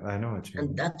 Yeah. I know what you And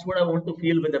mean. that's what I want to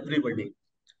feel with everybody.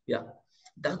 Yeah.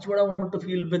 That's what I want to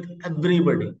feel with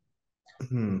everybody.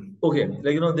 Hmm. Okay.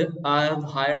 Like, I have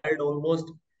hired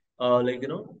almost,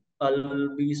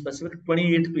 I'll be specific,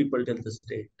 28 people till this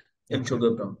date in Okay.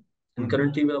 SugarBrown. And Hmm.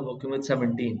 currently we are working with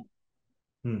 17.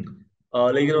 Hmm.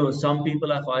 Some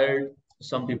people I've hired,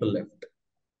 some people left.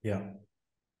 Yeah.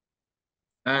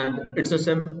 And it's a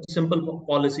simple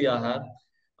policy I have.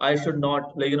 I should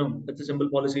not, it's a simple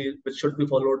policy which should be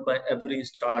followed by every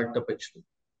startup actually.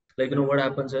 Yeah. What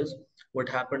happens is, what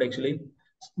happened actually,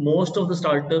 most of the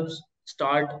startups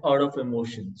start out of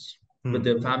emotions with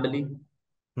their Hmm. family,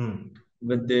 Hmm.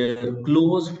 with their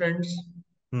close friends.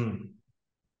 Hmm.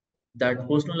 That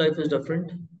personal life is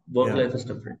different, work Yeah. life is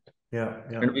different. Yeah.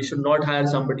 Yeah. And we should not hire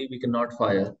somebody we cannot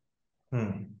fire.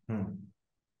 Hmm. Hmm.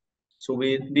 So we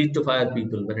need to fire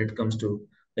people when it comes to,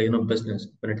 business,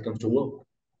 when it comes to work.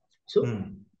 So Hmm.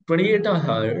 28 are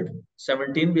hired,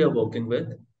 17 we are working with,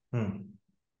 Hmm.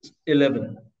 11.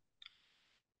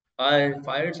 I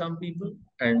fired some people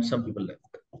and some people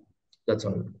left. That's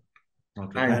all. Hmm.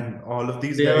 Okay. And And all of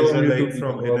these there are guys are only two like people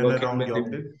from who in are and working around with your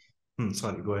him. place.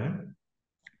 Sorry. Go ahead.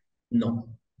 No,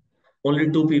 only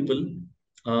two people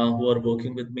who are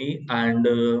working with me. And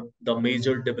the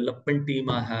major development team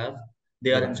I have,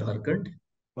 they are in Yeah. Jharkhand.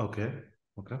 Okay.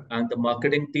 Okay. And the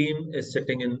marketing team is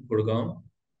sitting in Gurgaon.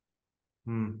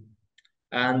 Hmm.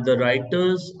 And the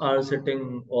writers are sitting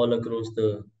all across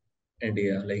the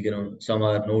India. Like, some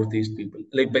are Northeast people,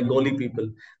 like Bengali people.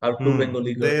 I have two Hmm.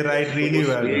 Bengali girls. They They are write so really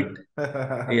sweet.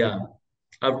 well. Yeah.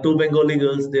 I have two Bengali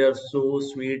girls. They are so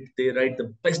sweet. They write the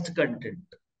best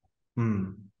content. Hmm.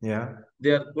 Yeah.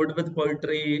 They are good with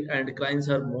poetry, and clients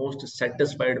are most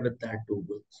satisfied with that two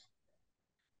girls.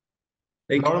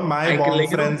 A lot Like, of my I can, warm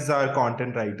friends are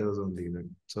content writers only. Then.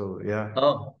 So yeah.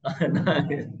 oh,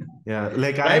 nice. Yeah,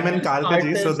 like I am in Writers,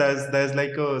 Kalkaji, so artists. there's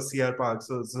like a CR Park.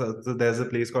 So there's a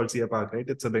place called CR Park, right?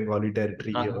 It's a Bengali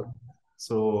territory here. Uh,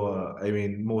 So I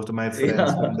mean, most of my friends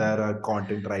yeah, from there are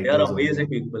content they are writers only. amazing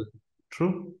people.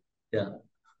 True. Yeah.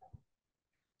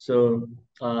 So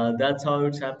that's how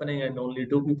it's happening, and only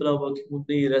two people are working with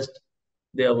me. Rest,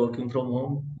 they are working from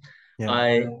home. Yeah. I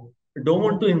don't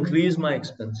want to increase my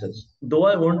expenses, though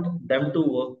I want them to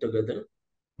work together.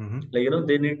 Mm-hmm. Like,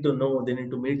 they need to know, they need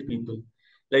to meet people.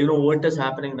 Like, what is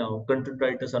happening now? Content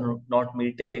writers are not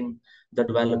meeting the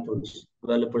developers.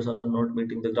 Developers are not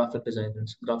meeting the graphic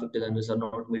designers. Graphic designers are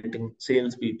not meeting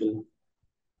salespeople.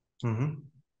 Mm-hmm.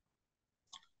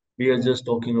 We are just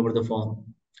talking over the phone,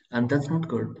 and that's not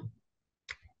good.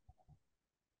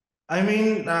 I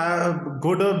mean,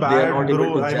 good or They are bad, not able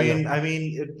bro. to gel up.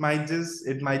 It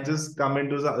might just come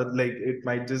into like it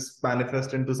might just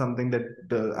manifest into something that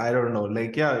I don't know.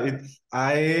 Like, yeah,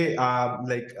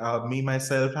 me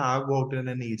myself have worked in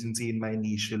an agency in my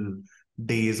initial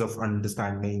days of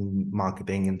understanding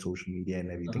marketing and social media and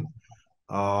Uh, everything.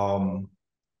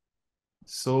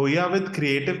 So yeah, with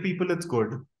creative people, it's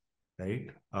good. right?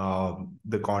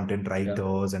 The content Yeah.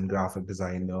 writers and graphic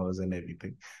designers and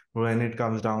everything. When it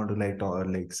comes down to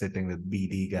like sitting with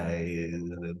BD guys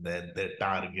and then their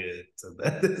targets and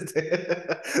then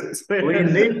We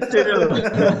need to.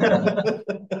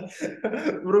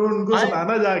 bro उनको I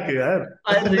सुनाना जाके यार.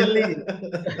 I really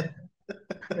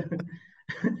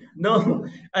no,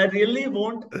 I really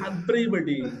want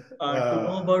everybody to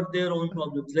know uh, about their own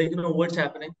problems. Like, what's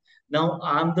happening. Now,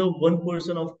 I'm the one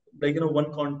person of, like, one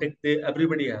contact they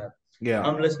everybody have. yeah.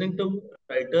 I'm listening to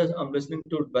writers, I'm listening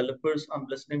to developers, I'm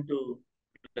listening to,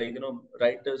 like,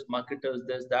 writers, marketers,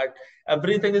 this, that.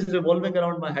 Everything is revolving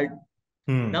around my head.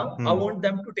 Now, I Hmm. want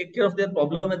them to take care of their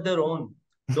problem at their own.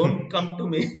 Don't come to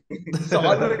me.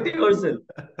 Solve it yourself.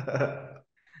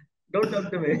 Don't talk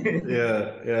to me. Yeah,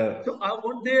 yeah. So I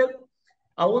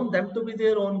want them to be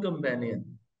their own companion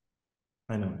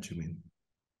I know what you mean.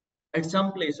 at some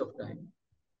place of time.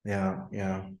 Yeah,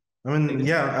 yeah. I Like, mean,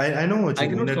 yeah, I know what I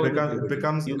you mean. cannot It solve becomes it everybody.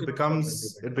 becomes You it cannot solve becomes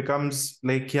everybody. it becomes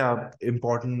like, yeah,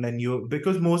 important, and you,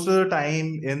 because most of the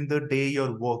time in the day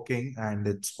you're working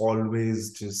and it's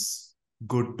always just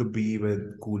good to be with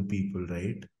cool people,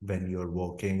 right? When you're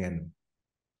working, and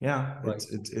yeah, Right.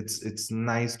 it's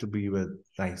nice to be with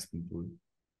nice people.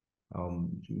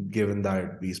 Given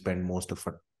that we spend most of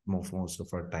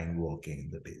our time working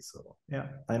in the day. So yeah,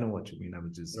 I know what you mean. I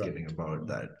was just kidding Right. about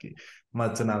that. कि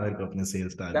मत सुना मेरे को अपने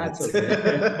sales That's targets.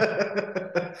 okay.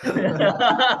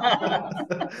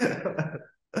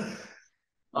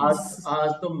 आज आज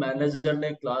तो manager ने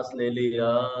क्लास ले ली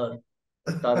यार.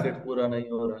 टारगेट पूरा नहीं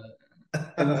हो रहा है.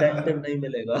 इंसेंटिव नहीं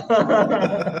मिलेगा.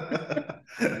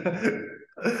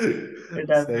 It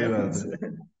सही बात happens. है.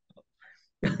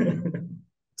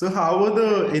 So how were the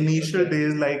initial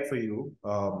days like for you,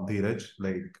 Dheeraj?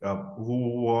 Like, who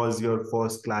was your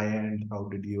first client? How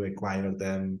did you acquire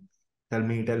them? Tell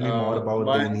me more about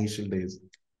the My initial days.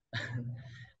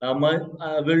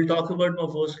 we'll talk about my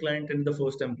first client and the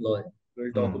first employee.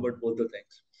 We'll talk Hmm. about both the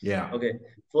things. Yeah. Okay.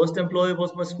 First employee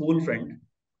was my school friend.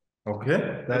 Okay,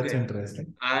 that's Okay. interesting.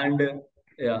 And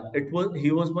yeah,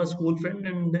 he was my school friend,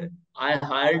 and I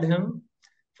hired him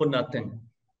for nothing.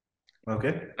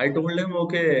 Okay. I told him,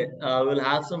 okay, we'll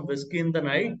have some whiskey in the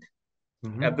night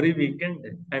Mm-hmm. every weekend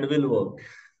and we'll work.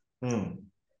 Hmm.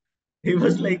 He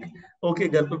was like, okay,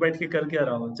 घर पे बैठ के कर क्या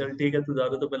रहा हूँ, चल ठीक है, तू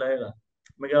दारू तो पिलाएगा.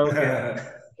 मैं कहा okay.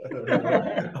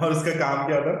 और उसका काम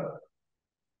क्या था?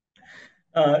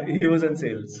 He was in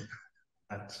sales.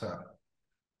 अच्छा,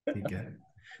 ठीक है.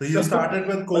 So you So, started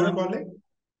with cold मतलब, calling,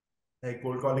 like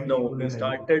cold calling no, people we and everything.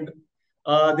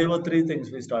 started. There were three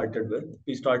things we started with.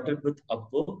 We started with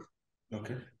Upwork,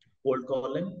 Okay. cold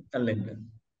calling, and LinkedIn.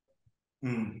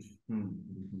 Hmm. Hmm.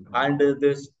 Hmm. And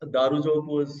this Daru joke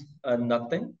was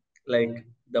nothing. Like,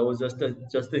 that was just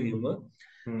a humor.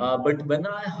 Hmm. But when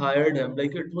I hired him,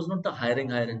 like, it was not the hiring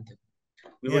thing.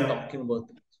 We were Yeah. talking about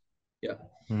things. Yeah.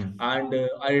 Hmm. And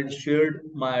I had shared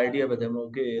my idea with him.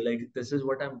 Okay, like, this is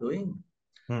what I'm doing.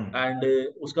 Hmm. And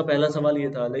उसका पहला सवाल ये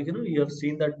था, like, you have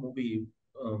seen that movie,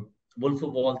 Wolf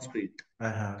of Wall Street. I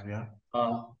have, yeah.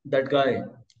 That guy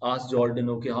asked Jordan,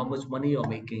 okay, how much money you're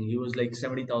making? He was like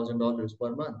 $70,000 per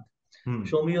month. Hmm.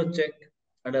 Show me your check,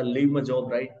 and I'll leave my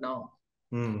job right now.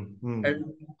 Hmm. Hmm.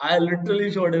 And I literally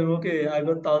showed him, okay, I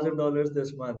got $1,000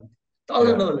 this month.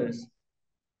 thousand Yeah. dollars.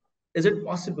 Is it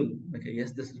possible? Okay,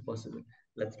 yes, this is possible.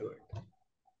 Let's do it.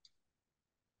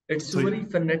 It's a So very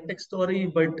phonetic story,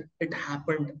 but it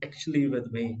happened actually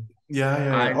with me. yeah, yeah,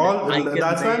 yeah. And I All can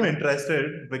that's why I'm name,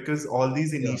 interested, because all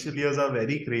these yeah, initial years are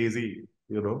very crazy,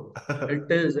 you know.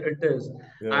 it is.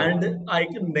 Yeah. And I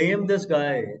can name this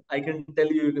guy. I can tell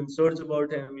you, you can search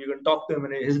about him, you can talk to him.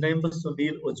 And his name was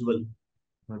Sunil Ujjwal.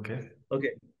 Okay.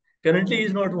 Okay. Currently,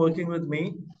 he's not working with me.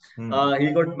 Hmm.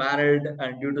 He got married,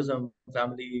 and due to some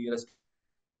family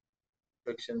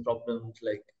restrictions, problems,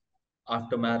 like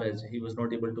after marriage, he was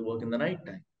not able to work in the night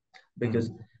time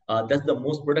because that's Hmm. the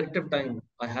most productive time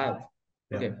I have.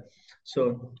 Okay. Yeah. So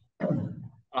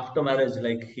after marriage,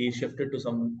 like, he shifted to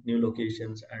some new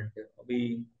locations, and we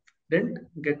didn't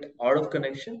get out of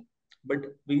connection, but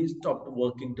we stopped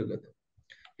working together.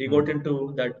 He got Hmm. into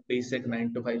that basic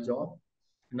 9 to 5 job.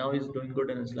 Now he's doing good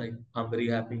in his life. I'm very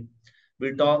happy. We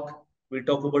talk. We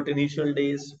talk about initial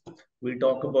days. We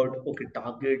talk about, okay,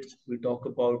 targets. We talk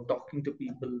about talking to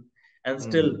people. And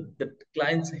still, Hmm. the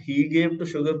clients he gave to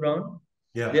Sugar Brown,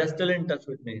 they are Yeah. still in touch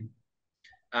with me,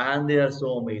 and they are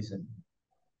so amazing.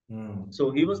 Hmm. So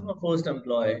he was Hmm. my first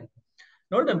employee.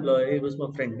 Not employee, he was my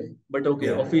friend. But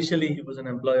okay, Yeah. officially he was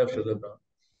an employee of Sugar Brown.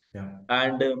 Yeah.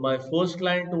 And my first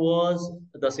client was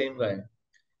the same guy,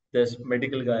 this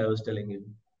medical guy I was telling you.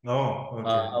 Oh,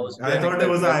 okay. I was I planning thought it that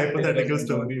was a Dheeraj hypothetical Verma.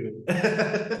 story.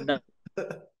 No,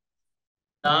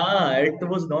 Nah, it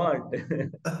was not.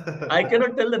 I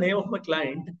cannot tell the name of my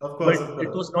client, but Of it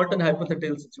was course. not an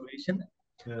hypothetical situation.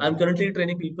 Yeah. I'm currently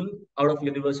training people out of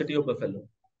University of Buffalo,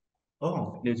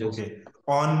 Oh, New Jersey. okay.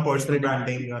 On I'm personal training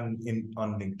people. branding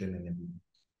on LinkedIn and everything.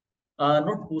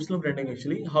 Not personal branding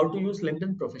actually, how to use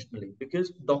LinkedIn professionally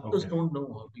because doctors Okay. don't know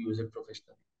how to use it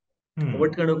professionally. What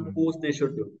Hmm. kind of Hmm. post they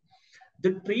should do?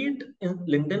 They treat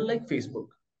LinkedIn like Facebook.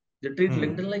 They treat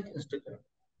LinkedIn Hmm. like Instagram,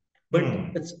 but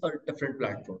Hmm. it's a different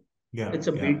platform. Yeah. It's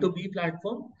a Yeah. B2B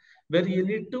platform where you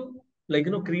need to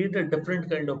create a different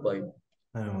kind of vibe.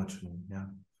 I know what you mean. Yeah.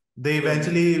 They So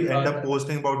eventually end uh, up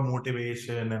posting about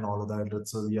motivation and all of that.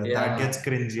 So yeah, that yeah, gets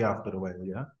cringy after a while.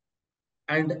 Yeah.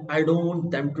 and I don't want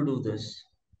them to do this.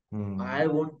 I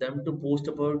Hmm. want them to post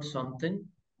about something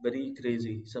very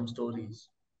crazy, some stories.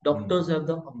 Hmm. Doctors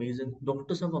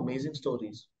have amazing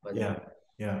stories, by the way. Yeah.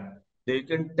 Yeah. They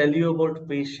can tell you about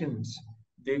patients.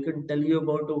 They can tell you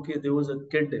about, okay, there was a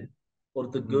kid or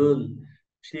the Hmm. girl.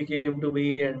 She came to me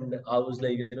and I was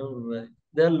like,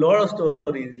 there are a lot of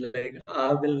stories. Like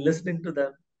I've been listening to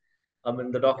them. I mean,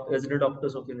 resident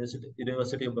doctors of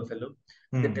University of Buffalo.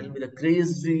 They tell me Hmm. the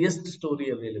craziest story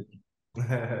available.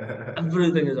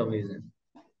 Everything is amazing.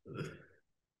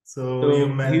 So you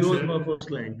So he was my mentioned. first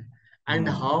client. And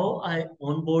Hmm. how I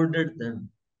onboarded them.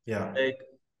 Yeah. Like,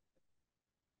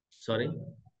 sorry,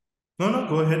 No, no,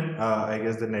 go ahead. I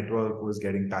guess the network was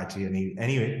getting patchy.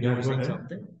 Anyway, you yeah, were go saying ahead.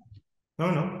 something? No,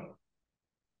 no.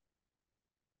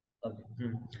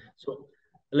 Okay. So,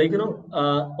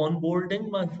 onboarding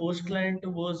my first client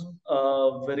was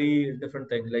a very different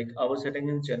thing. Like, I was sitting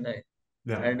in Chennai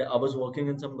Yeah. and I was working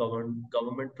in some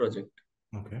government project.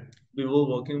 Okay. We were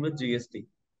working with GST,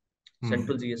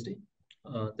 Central Hmm. GST.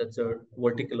 That's a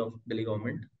vertical of Delhi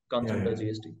government, comes Yeah, under yeah.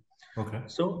 GST. Okay.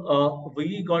 So,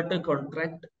 we got a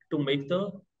contract to make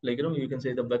you can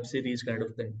say the web series kind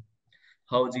of thing,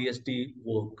 how GST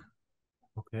work.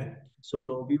 Okay. So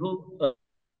we were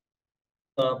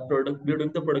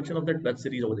doing the production of that web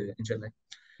series over there in Chennai,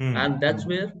 and Hmm. that's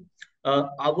where Hmm.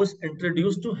 I was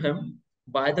introduced to him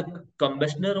by the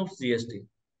commissioner of GST.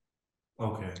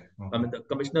 Okay. I Okay. mean, the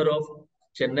commissioner of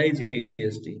Chennai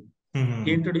GST. Hmm. He Hmm, hmm.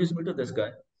 introduced me to this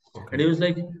guy, and he Okay. was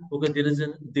like, "Okay,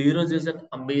 Dheeraj is an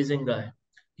amazing guy.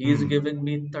 He is Hmm. giving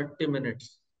me 30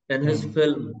 minutes in his Hmm.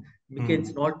 film. Okay, it's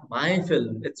Hmm. not my film,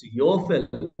 it's your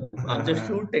film. I'm just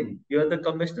shooting. You're the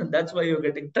commissioner. That's why you're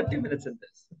getting 30 minutes in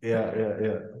this." Yeah, yeah,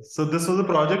 yeah. So this was a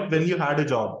project when you had a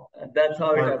job, That's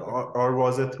how it or happened. or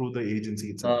was it through the agency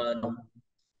itself? No.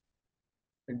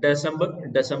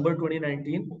 December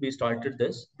 2019, we started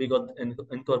this. We got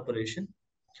incorporation.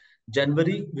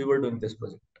 January, we were doing this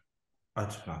project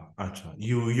Acha, acha.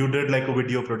 You did like a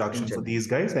video in production for Chennai. these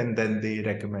guys, and then they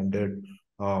recommended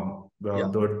Yeah,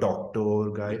 the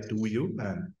doctor guy yes. to you,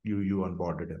 and you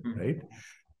onboarded him, right? Mhm.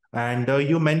 And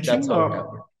That's how it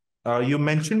happened. you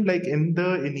mentioned like in the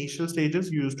initial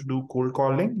stages, you used to do cold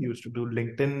calling, you used to do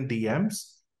LinkedIn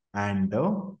DMs, and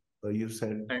you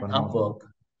said And one more Upwork,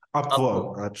 Upwork.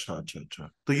 Upwork, Acha, acha, acha.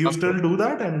 So you still Upwork. do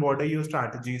that, and what are your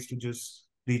strategies to just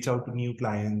reach out to new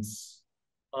clients?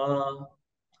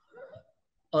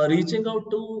 Uh, Reaching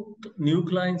out to new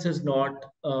clients is not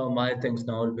my things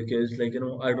now because,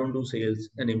 I don't do sales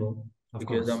anymore Of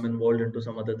because I'm course. involved into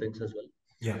some other things as well.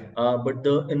 Yeah. But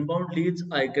the inbound leads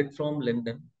I get from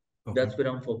LinkedIn. Okay. That's where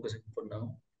I'm focusing for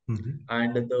now. Mm-hmm.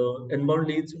 And the inbound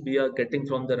leads we are getting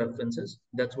from the references.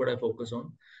 That's what I focus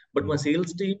on. But my Mm-hmm.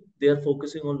 sales team, they are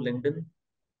focusing on LinkedIn,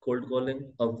 cold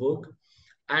calling, Upwork,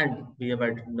 and we have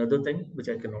added another thing which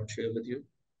I cannot share with you.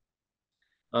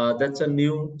 That's a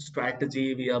new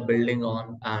strategy we are building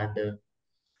on, and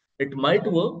it might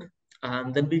work.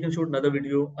 And then we can shoot another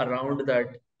video around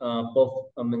that.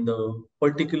 I mean, the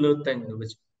particular thing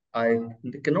which I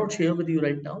cannot share with you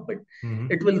right now, but it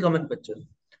Mm-hmm. will come in picture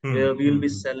where we will be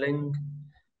Mm-hmm. selling.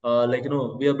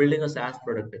 We are building a SaaS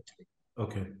product actually,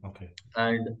 Okay. Okay.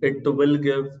 and it will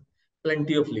give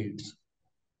plenty of leads.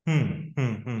 I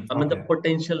mean, the Okay.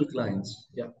 potential clients,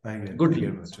 yeah, I good get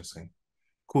what leads. you're saying.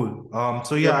 Cool.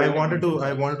 So We are yeah, building on two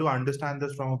I wanted sides. to understand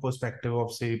this from a perspective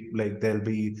of, say, like there'll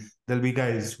be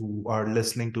guys who are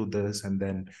listening to this, and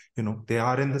then they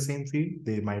are in the same field.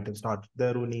 They might have started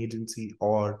their own agency,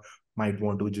 or might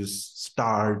want to just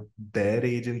start their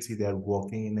agency. They are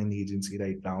working in an agency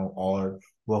right now, or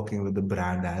working with the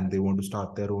brand, and they want to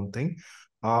start their own thing.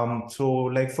 So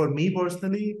like for me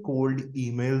personally, cold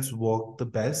emails work the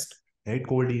best, right?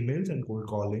 Cold emails and cold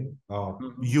calling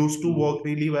used to Mm-hmm. work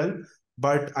really well,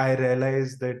 but I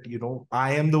realized that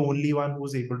I am the only one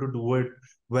who's able to do it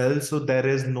well, so there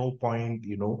is no point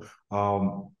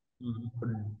um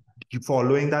Mm-hmm.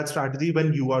 following that strategy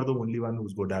when you are the only one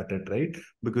who's good at it, right?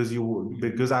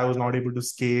 Because I was not able to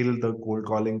scale the cold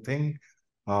calling thing.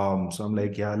 So I'm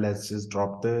like, yeah, let's just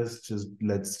drop this.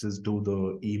 Let's just do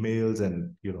the emails,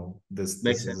 and this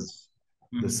Makes this is sense.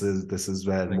 this Mhm. is this is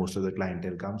where Right. most of the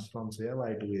clientele comes from. So yeah,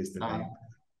 why to waste the Uh, time? uh,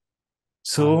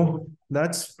 So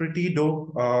that's pretty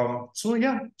dope. So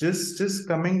yeah, just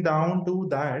coming down to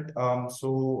that.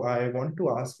 So I want to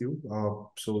ask you.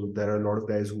 So there are a lot of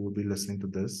guys who will be listening to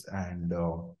this, and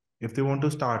if they want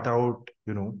to start out,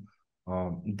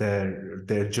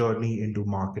 their journey into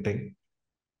marketing,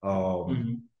 um,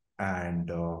 mhm.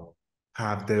 and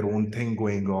have their own thing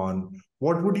going on,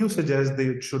 what would you suggest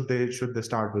they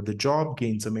start with the job,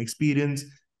 gain some experience,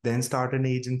 then start an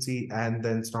agency, and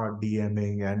then start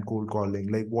DMing and cold calling?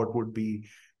 Like, what would be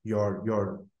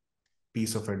your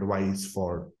piece of advice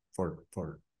for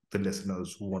the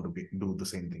listeners who want to do the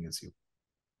same thing as you?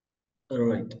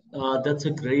 Right. That's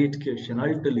a great question.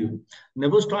 I'll tell you.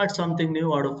 Never start something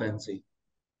new out of fancy,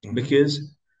 Mm-hmm. because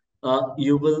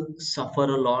you will suffer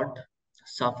a lot.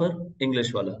 Suffer,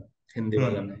 English wala, Hindi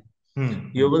wala Hmm. nahi. Hmm.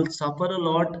 You Hmm. will suffer a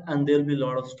lot, and there'll be a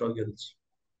lot of struggles.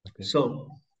 Okay. So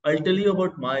I'll tell you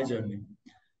about my journey.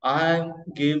 I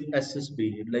gave SSB,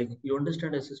 like you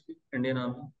understand SSB, Indian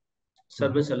Army Mm-hmm.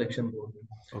 Service Selection Board.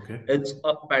 Okay. It's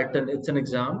a pattern, it's an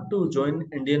exam to join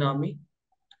Indian Army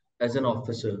as an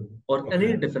officer or any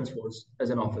Okay. defense force as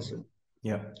an Mm-hmm. officer.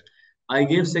 Yeah. I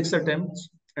gave 6 attempts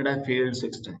and I failed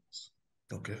 6 times.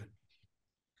 Okay.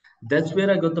 That's where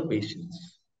I got the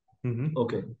patience. Mm-hmm.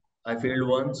 Okay, I failed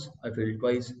once, I failed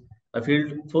twice. I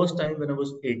failed first time when I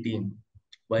was 18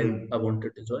 while I Hmm.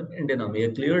 wanted to join Indian Army. I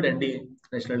cleared ND,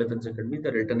 National Defense Academy,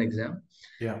 the written exam.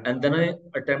 Yeah. And then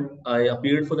I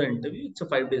appeared for the interview. It's a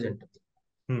 5 days interview.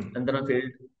 And Hmm. then I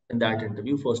failed in that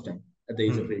interview first time at the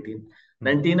age of Hmm. 18. Hmm.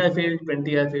 19 I failed,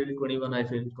 20 I failed, 21 I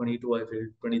failed, 22 I failed,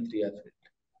 23 I failed.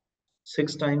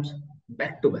 6 times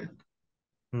back to back.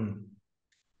 Hmm.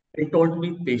 It taught me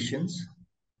patience.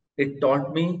 It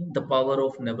taught me the power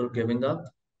of never giving up.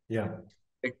 Yeah.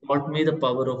 It taught me the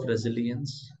power of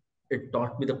resilience. It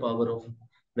taught me the power of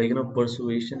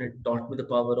persuasion. It taught me the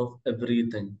power of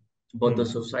everything about the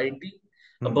Hmm. society,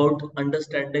 Hmm. about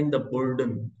understanding the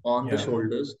burden on the Yeah.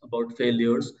 shoulders, about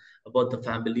failures, about the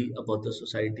family, about the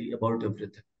society, about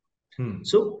everything. Hmm.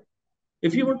 So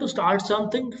if you want to start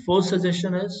something, first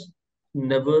suggestion is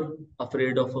never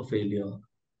afraid of a failure,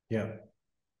 Yeah.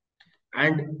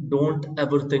 and don't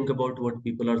ever think about what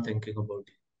people are thinking about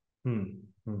you. Hmm.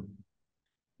 Hmm.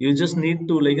 You just need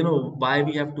to, why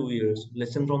we have 2 years.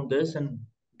 Listen from this and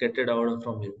get it out of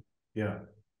from you. Yeah. Of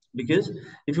Because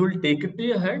if you will take it to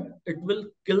your head, it will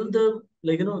kill the,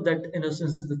 that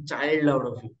innocence, the child out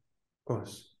of you.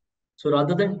 course. So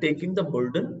rather than taking the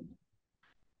burden,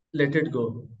 let it go.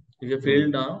 If you fail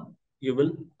Hmm. now, you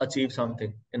will achieve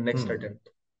something in next Hmm. attempt.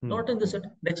 Hmm. Not in this Hmm.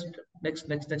 attempt. Next,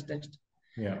 next.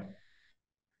 Yeah.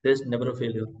 There's never a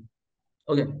failure.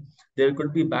 Okay. There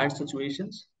could be bad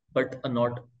situations, but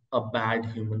not a bad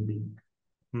human being.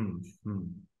 Hmm. Hmm.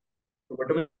 So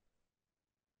whatever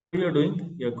you're doing,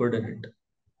 you're good at it.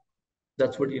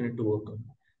 That's what you need to work on.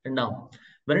 And now,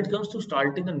 when it comes to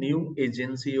starting a new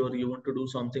agency or you want to do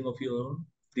something of your own,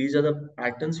 these are the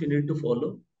patterns you need to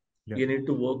follow. Yeah. You need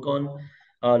to work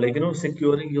on,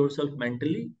 securing yourself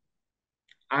mentally.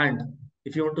 And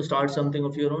if you want to start something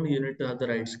of your own, you need to have the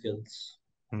right skills.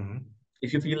 Hmm.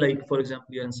 If you feel like, for example,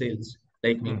 you're in sales,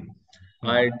 like me, Hmm. Hmm.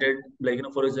 I did,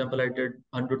 for example, I did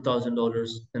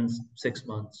 $100,000 in 6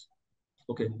 months.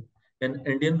 Okay. In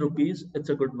Indian rupees, it's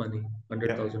a good money, Yeah.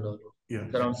 $100,000. It's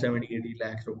Yes. around 70, 80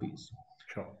 lakh rupees.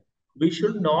 Sure. We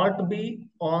should not be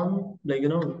on,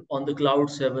 on the cloud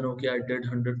 7. Okay, I did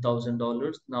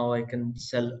 $100,000. Now I can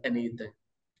sell anything.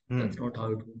 That's Hmm. not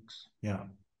how it works. Yeah.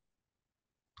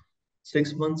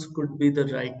 6 months could be the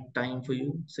right time for you.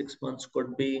 6 months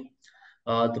could be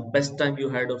the best time you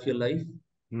had of your life.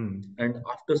 Hmm. And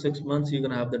after 6 months, you're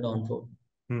going to have the downfall.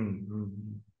 Hmm. Hmm.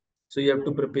 So you have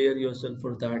to prepare yourself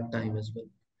for that time as well.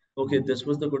 Okay, Hmm. this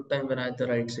was the good time when I had the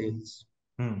right sales.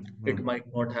 Hmm. It Hmm. might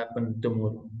not happen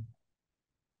tomorrow.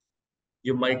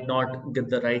 You might not get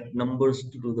the right numbers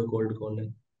to do the cold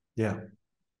calling. Yeah.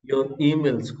 Your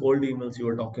emails, cold emails you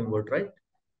were talking about, right?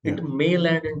 Yeah. It may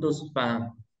land into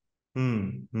spam. Hmm.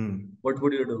 Hmm. What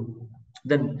would you do?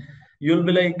 Then you'll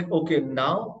be like, okay,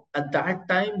 now at that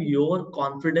time, your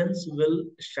confidence will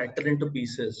shatter into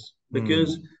pieces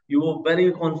because Hmm. you were very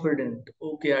confident.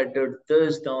 Okay, I did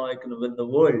this, now I can win the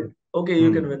world. Okay,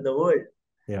 you can Hmm. win the world.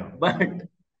 Yeah. But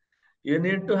you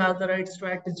need to have the right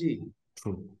strategy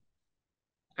True.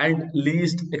 and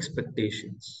least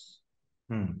expectations.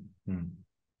 Hmm. Hmm.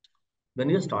 When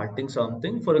you're starting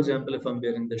something, for example, if I'm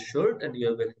wearing this shirt and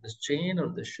you're wearing this chain or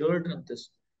this shirt and this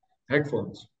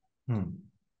headphones, Hmm.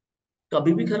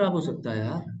 कभी भी खराब हो सकता है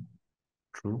यार.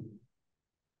 True.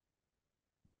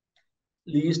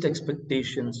 Least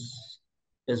expectations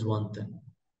is one thing.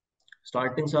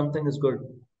 Starting something is good.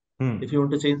 If Hmm. you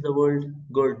want to change the world,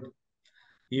 good.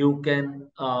 You can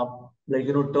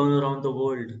turn around the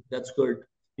world. That's good.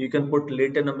 You can put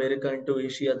Latin America into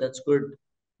Asia. That's good.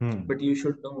 Hmm. But you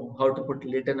should know how to put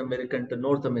Latin America into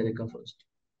North America first,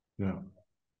 Yeah.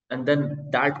 and then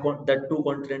that two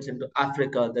continents into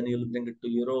Africa. Then you'll bring it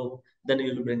to Europe. Then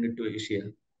you'll bring it to Asia.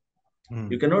 You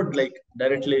Hmm. cannot like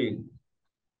directly.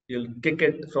 You'll kick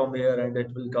it from here and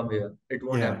it will come here. It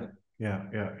won't Yeah. happen. Yeah.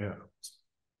 Yeah. Yeah.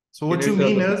 So You what you need to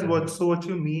have mean a is plan. what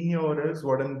you mean here is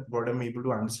what I'm able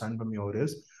to understand from your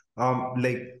is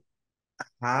like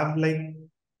have like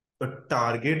a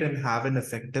target and have an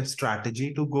effective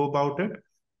strategy to go about it,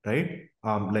 right?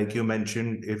 Like you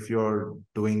mentioned, if you're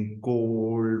doing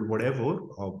cold, whatever,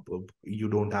 you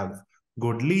don't have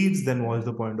good leads, then what's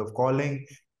the point of calling?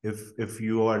 If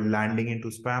you are landing into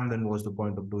spam, then what's the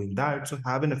point of doing that? So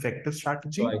have an effective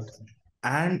strategy Right.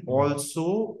 and Mhm.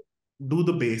 also do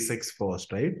the basics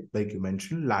first, right? Like you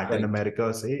mentioned, Latin Right.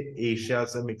 America से Asia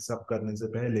से mix up करने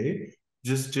से पहले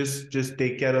just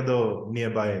take care of the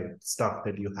nearby stuff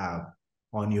that you have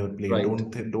on your plate.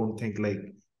 Right. Don't think like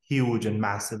huge and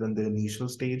massive in the initial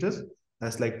stages.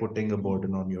 That's like putting a Mhm.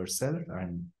 burden on yourself,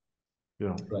 and you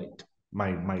know Right.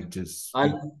 might just be.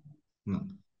 I'll Hmm.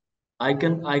 I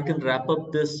can wrap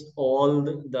up this all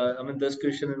this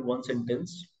question in one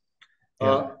sentence.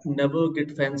 Yeah. Never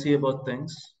get fancy about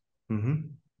things. Mm-hmm.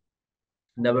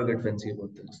 Never get fancy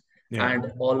about things. Yeah.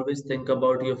 And always think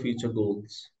about your future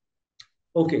goals.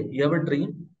 Okay, you have a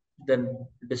dream, then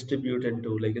distribute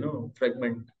into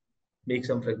fragment, make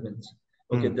some fragments.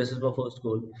 Okay, Hmm. this is my first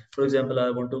goal. For example, I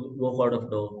want to walk out of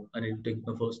door. I need to take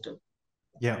my first step.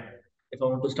 Yeah. If I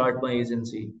want to start my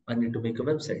agency, I need to make a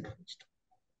website first.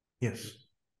 Yes.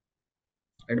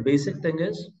 And basic thing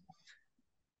is,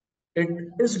 it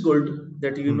is good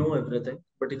that you know Hmm. everything,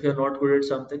 but if you're not good at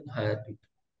something, hire people.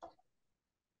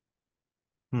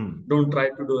 Hmm. Don't try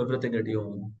to do everything at your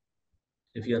own.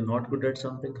 If you're not good at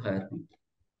something, hire people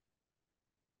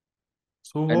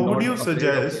So and what would you not afraid of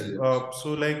suggest? failures.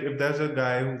 So like if there's a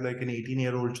guy who's like an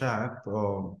 18-year-old chap,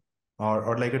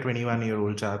 or like a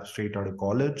 21-year-old chap straight out of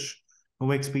college,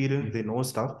 no experience, they Mhm. know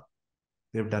stuff,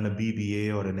 they've done a BBA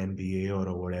or an MBA or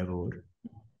a whatever.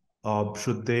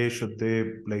 Should they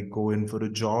like go in for a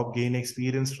job, gain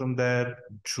experience from there?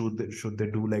 Should they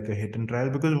do like a hit and trial?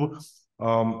 Because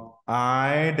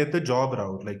I did the job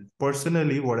route. Like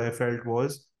personally, what I felt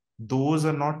was those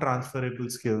are not transferable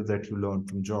skills that you learn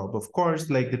from job. Of course,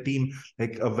 like the team,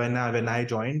 like when I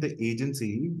joined the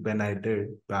agency, when I did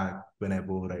back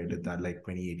whenever I did that, like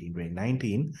 2018,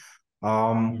 2019.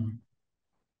 Mhm.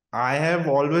 I have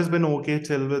always been okay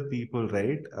chill with people,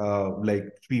 right? Like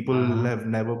people Uh-huh. have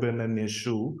never been an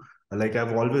issue. Like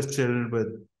I've always chilled with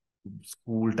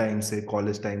school time, say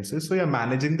college time, say. So yeah,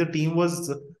 managing the team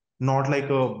was not like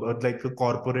a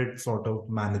corporate sort of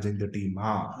managing the team.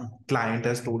 Client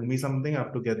has told me something, I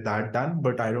have to get that done,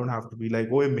 but I don't have to be like,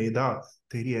 oh Medha,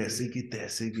 तेरी ऐसी की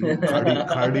तैसी की वो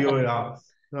खड़ी हो यार.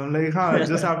 So I'm like,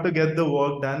 just have to get the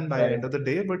work done by Right. end of the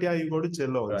day. But yeah, you got to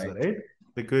chill also, Right. right?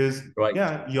 Because Right.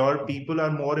 yeah, your people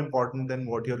are more important than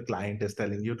what your client is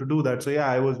telling you to do that. So yeah,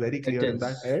 I was very It clear in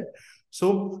that is. head.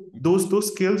 So those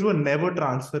skills were never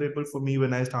transferable for me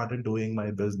when I started doing my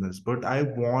business. But I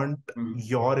want Mhm.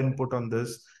 your input on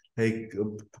this. Like,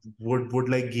 would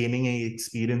like gaining a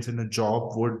experience in a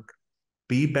job would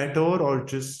be better, or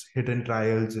just hit and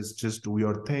trial, just do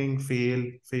your thing,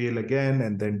 fail again,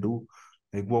 and then do.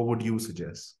 Like, what would you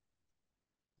suggest?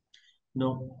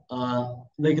 No,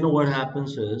 what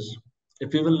happens is,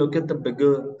 if you will look at the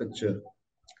bigger picture,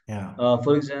 Yeah,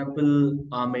 for example,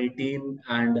 I'm 18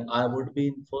 and I would be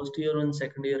in first year and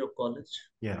second year of college.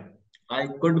 yeah, I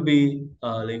could be,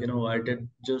 I did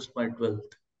just my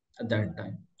 12th at that mm,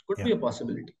 time. Could be yeah, a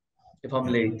possibility if I'm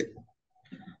yeah, late.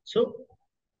 So,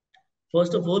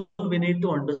 first of all, we need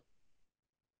to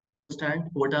understand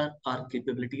what are our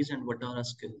capabilities and what are our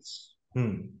skills.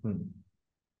 mm,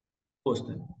 First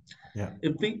thing, yeah,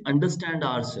 if we understand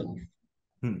ourselves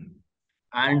mm,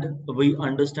 and we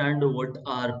understand what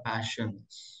our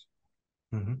passions,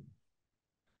 mhm,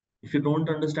 if you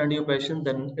don't understand your passion,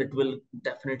 then it will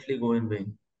definitely go in vain.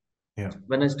 yeah,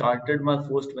 When I started my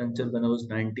first venture when I was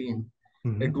 19,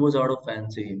 it mhm, was out of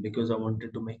fancy because I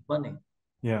wanted to make money.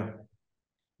 yeah,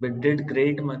 We did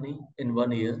great money in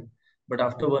 1 year, but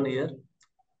after 1 year,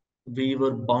 we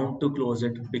were bound to close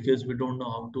it because we don't know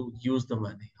how to use the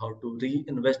money, how to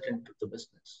reinvest into the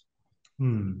business.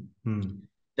 Hmm. Hmm.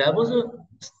 There was a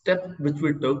step which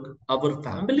we took. Our Yeah.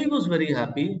 family was very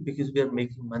happy because we are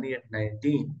making money at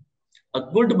 19, a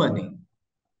good money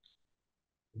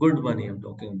I'm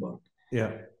talking about.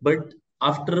 Yeah. But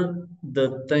after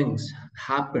the things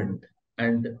happened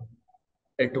and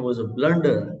it was a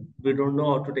blunder, we don't know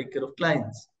how to take care of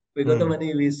clients. We got the Hmm.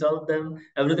 money, we served them,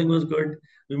 everything was good.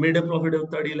 We made a profit of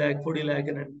 30 lakh, 40 lakh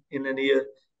in a year.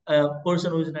 A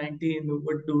person who is 19,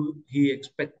 what do he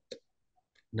expect?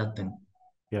 Nothing.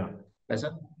 Yeah. ऐसा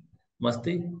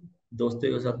मस्ती दोस्तों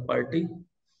के साथ party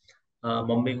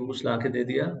mummy को कुछ ला के दे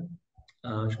दिया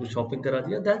उसको शॉपिंग करा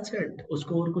दिया दैट्स इट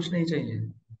उसको और कुछ नहीं चाहिए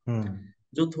Hmm.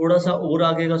 जो थोड़ा सा और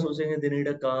आगे का सोचेंगे they need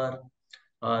a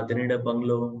car they need a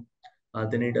bungalow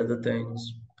they need other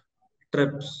things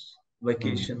trips, Hmm.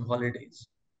 vacation, holidays.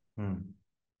 Hmm.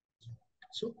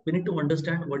 So we need to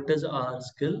understand what is our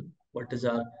skill, what is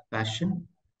our passion.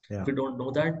 If Yeah. you don't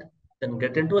know that, then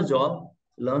get into a job,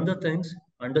 learn the things,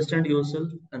 understand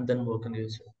yourself, and then work on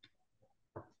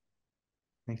yourself.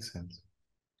 Makes sense.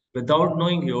 Without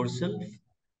knowing yourself,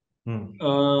 Hmm.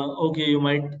 okay, you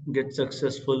might get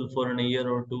successful for a year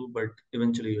or two, but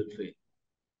eventually you'll fail.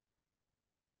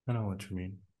 I know what you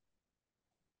mean.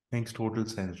 Makes total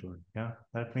sense, dude. Yeah,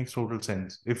 that makes total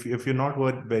sense. If you're not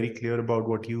very clear about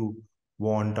what you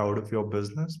want out of your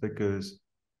business, because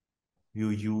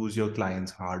you use your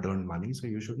clients' hard-earned money, so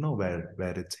you should know where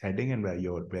it's heading and where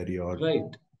your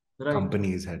Right, right.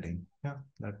 company is heading. Yeah,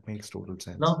 that makes total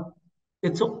sense. Now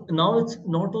it's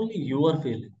not only you are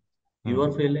failing. You are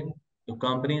Hmm. failing, your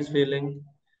company is failing,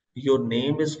 your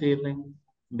name is failing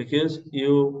because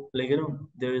you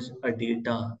there is a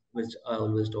data which I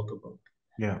always talk about.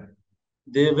 Yeah.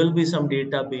 There will be some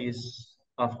database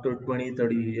after 20,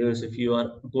 30 years if you are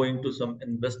going to some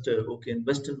investor, okay,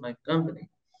 invest in my company.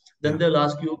 Then Yeah. they'll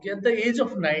ask you, okay, at the age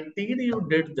of 19 you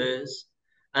did this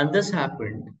and this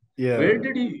happened. Where Yeah.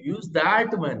 did you use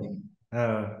that money?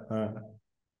 Uh.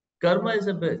 Karma is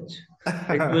a bitch.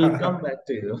 It will come back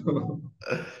to you.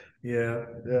 Yeah,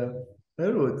 yeah. I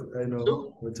know So,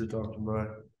 what you're talking about.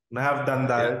 And I have done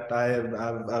yeah. that.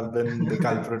 I've been the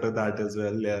culprit of that as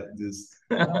well. Yeah,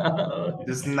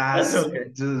 That's okay.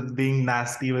 just being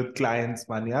nasty with clients'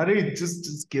 money. Arey,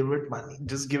 just give it money.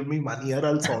 Just give me money, or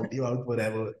I'll sort you out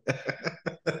forever.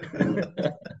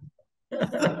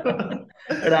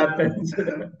 It happens.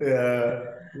 Yeah.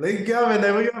 Like, yeah,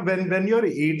 when you're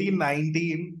 18,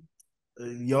 19,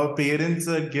 your parents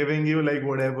are giving you like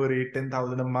whatever, 8,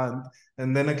 10,000 a month,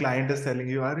 and then a client is telling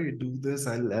you, Ari, do this,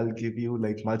 I'll give you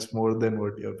like much more than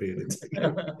what your parents are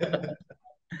giving.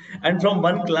 And from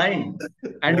one client,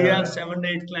 and you have Yeah. 7,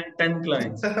 8 clients, 10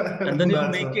 clients, and then you're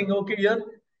That's what. making okay here,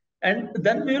 and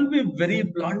then we will be very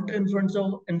blunt in front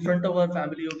of our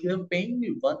family. Okay, you're paying me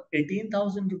what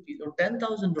 18,000 rupees or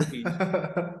 10,000 rupees.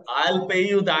 I'll pay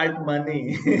you that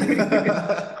money,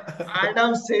 and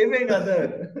I'm saving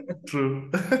other. True.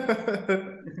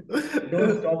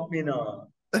 Don't stop me now.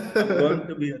 I'm going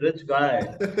to be a rich guy.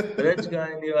 Rich guy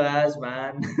in your ass,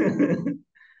 man.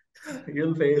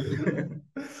 You'll fail.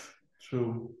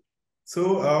 True. So,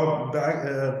 back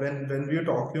when we were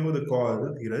talking over the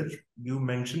call, Dheeraj, you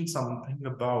mentioned something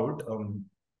about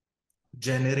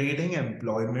generating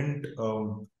employment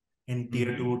in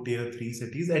tier Mhm. two, tier three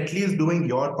cities, at least doing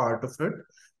your part of it.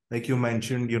 Like you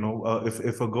mentioned,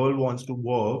 if a girl wants to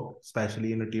work,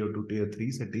 especially in a tier two, tier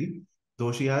three city,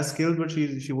 though she has skills, but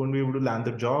she won't be able to land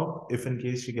the job if in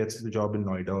case she gets the job in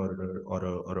Noida or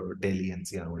a Delhi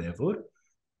NCR or whatever.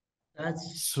 That's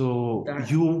So that.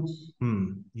 you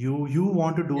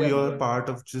want to do Yeah, your good. part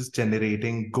of just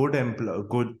generating good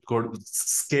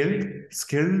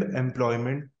skilled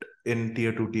employment in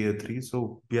tier two, tier three.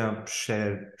 So yeah,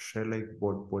 share like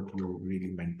what you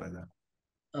really meant by that.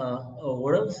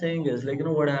 What I'm saying is,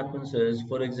 what happens is,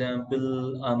 for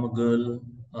example, I'm a girl,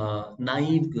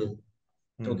 naive girl.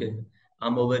 Okay, Hmm.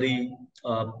 I'm a very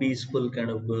peaceful kind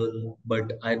of girl,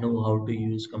 but I know how to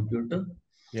use computer.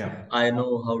 Yeah. I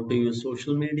know how to use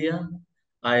social media.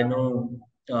 I know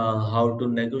how to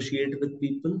negotiate with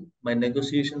people. My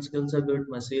negotiation skills are good.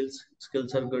 My sales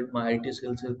skills are good. My IT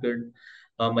skills are good.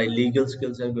 My legal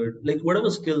skills are good. Like whatever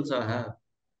skills I have.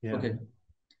 Yeah. Okay,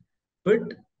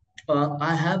 but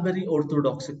I have very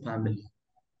orthodox family.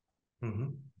 Hmm.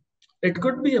 It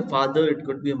could be a father, it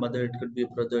could be a mother, it could be a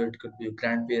brother, it could be a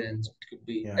grandparents, it could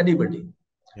be Yeah. anybody.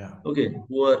 Yeah. Okay,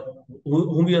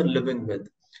 whom you are living with.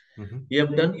 Hmm. You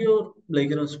have done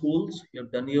your schools, you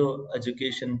have done your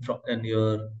education from in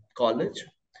your college,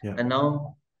 Yeah. and now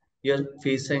you're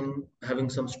facing having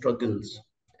some struggles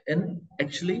in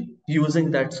actually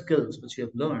using that skills which you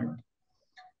have learned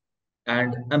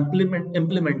and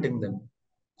implementing them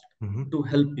Mhm. to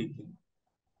help people.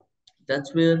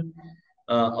 That's where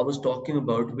I was talking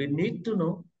about. We need to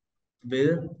know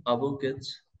where our kids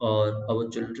or our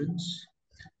children's,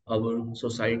 our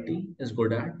society is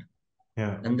good at,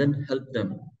 Yeah. and then help them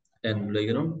and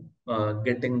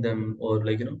getting them or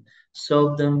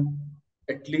serve them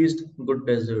at least good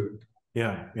dessert.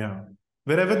 Yeah. Yeah.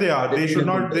 Wherever they are, They they need should a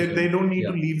good not, they dessert. don't need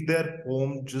to Yeah, leave their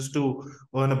home just to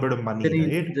earn a bit of they money,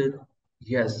 need right? the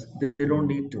yes. They don't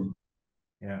Mm. need to.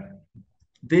 Yeah.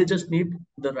 They just need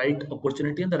the right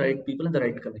opportunity and the right people and the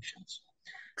right connections.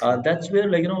 True. That's where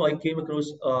I came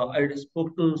across. I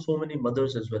spoke to so many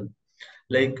mothers as well.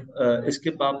 Mm-hmm. इसके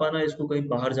पापा ना इसको कहीं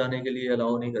बाहर जाने के लिए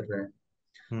allow नहीं कर रहे हैं.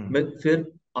 मैं Hmm. फिर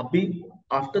अभी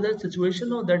आफ्टर दैट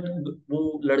सिचुएशन और दैट वो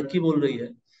लड़की बोल रही है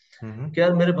Mm-hmm. कि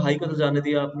यार मेरे भाई को तो जाने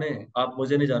दिया आपने, आप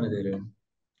मुझे नहीं जाने दे रहे हो.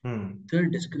 Hmm. फिर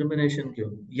डिस्क्रिमिनेशन क्यों?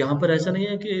 यहाँ पर ऐसा नहीं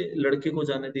है कि लड़के को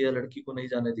जाने दिया लड़की को नहीं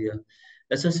जाने दिया.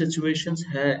 ऐसा सिचुएशंस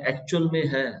है, एक्चुअल में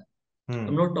है. I am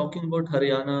Hmm. Not talking about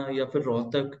Haryana या फिर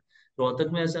रोहतक. रोहतक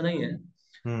में ऐसा नहीं है,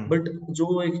 Hmm. बट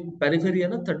जो एक पेरिफेरी है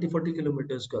ना 30-40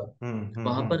 किलोमीटर्स का, Hmm.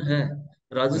 वहां Hmm. पर है.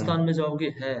 Hmm. राजस्थान में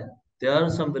जाओगे है, देयर आर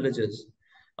सम विलेजेस.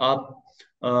 आप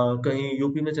कहीं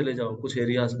यूपी में चले जाओ कुछ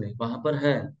एरियाज में, वहां पर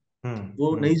है. Hmm.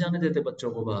 वो Hmm. नहीं जाने देते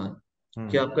बच्चों को बाहर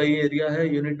कि Hmm. आपका ये एरिया है,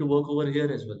 you need to work over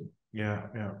here as well. Yeah.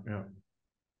 Yeah. Yeah.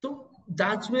 तो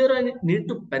that's where I need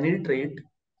to penetrate.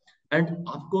 And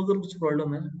आपको अगर कुछ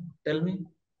प्रॉब्लम है, टेल मी.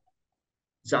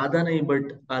 ज्यादा नहीं,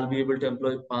 but I be able to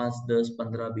employ 5, 10,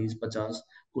 15, 20, 50.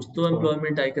 कुछ तो So,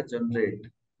 employment I can generate.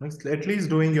 at least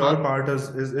doing your आप part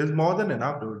is more than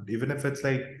enough, dude. Even if it's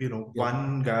like, या one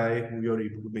guy who you're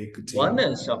able to make a one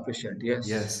change. Is sufficient, yes.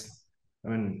 Yes.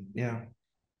 I mean, yeah.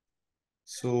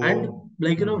 And So,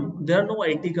 there are no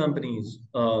IT companies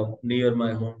near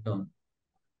my hometown.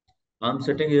 I'm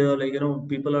sitting here,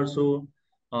 people are so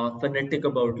fanatic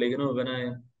about, when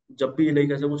I, जब भी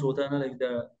ऐसा कुछ होता है ना,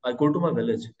 I go to my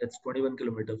village. It's 21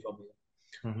 kilometers from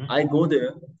here. mhm. I go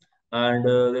there, and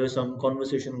there is some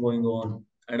conversation going on,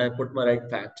 and I put my right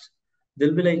facts.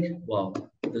 They'll be like, "Wow,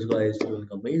 this guy is doing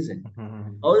amazing."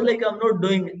 I was like, "I'm not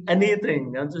doing anything.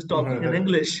 I'm just talking in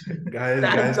English." Guys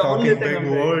That's the only talking thing big I'm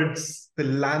doing. words.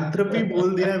 Philanthropy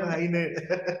बोल दिया है भाई ने.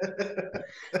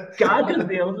 क्या कर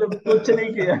दिया, मतलब कुछ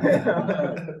नहीं किया है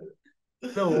यार.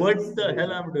 So what the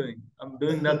hell I'm doing? I'm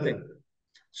doing nothing.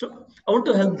 So I want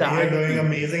to help You're that doing people.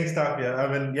 amazing stuff. Yeah. I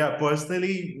mean, yeah,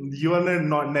 personally, you are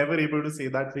not never able to say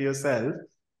that for yourself,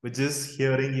 but just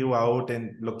hearing you out and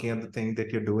looking at the thing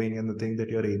that you're doing and the thing that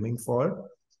you're aiming for,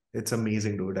 it's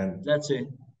amazing, dude. And, That's it.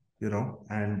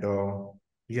 and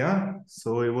yeah, so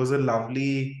it was a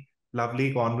lovely,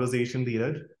 lovely conversation,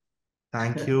 Dheeraj.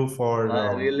 Thank you for, I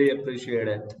really appreciate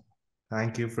it.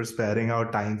 thank you for sparing our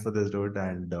time for this, dude.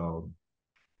 And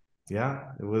yeah,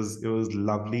 it was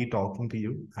lovely talking to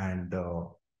you. And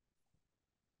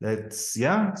let's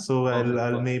yeah. So Perfect,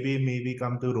 I'll perfect. maybe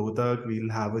come to Rohtak. We'll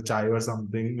have a chai or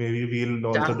something. Maybe we'll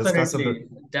also discuss Definitely,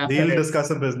 we'll definitely, discuss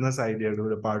a business idea,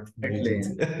 dude, apart from the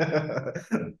agency.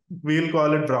 We'll call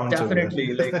it brown sugar.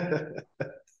 definitely.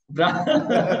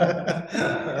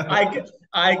 I can,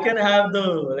 I can have the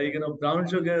brown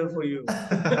sugar for you. I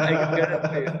can get it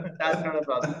for you. That's not a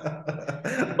problem.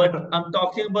 But I'm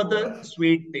talking about the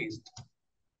sweet taste.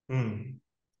 Hmm.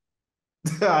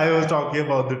 I was talking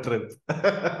about the trip.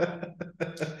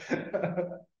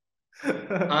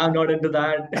 I'm not into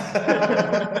that.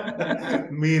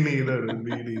 Me neither.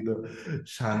 Me neither.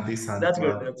 Shanti That's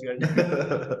good. Santwa. That's good.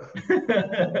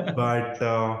 But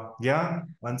yeah,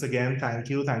 once again, thank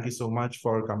you. Thank you so much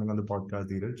for coming on the podcast,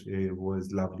 Dheeraj. It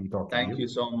was lovely talking to Thank you. you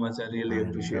so much. I really And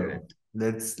appreciate it.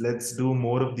 let's do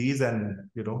more of these and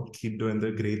keep doing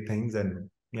the great things. And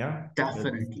yeah,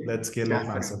 Definitely. let's scale it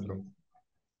massive, Definitely.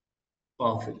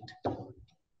 bro. Perfect.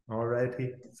 All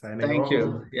righty. Signing Thank off.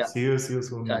 you. Yeah. See you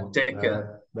soon, Yeah. bro. Take Bye.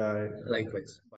 care. Bye. Likewise.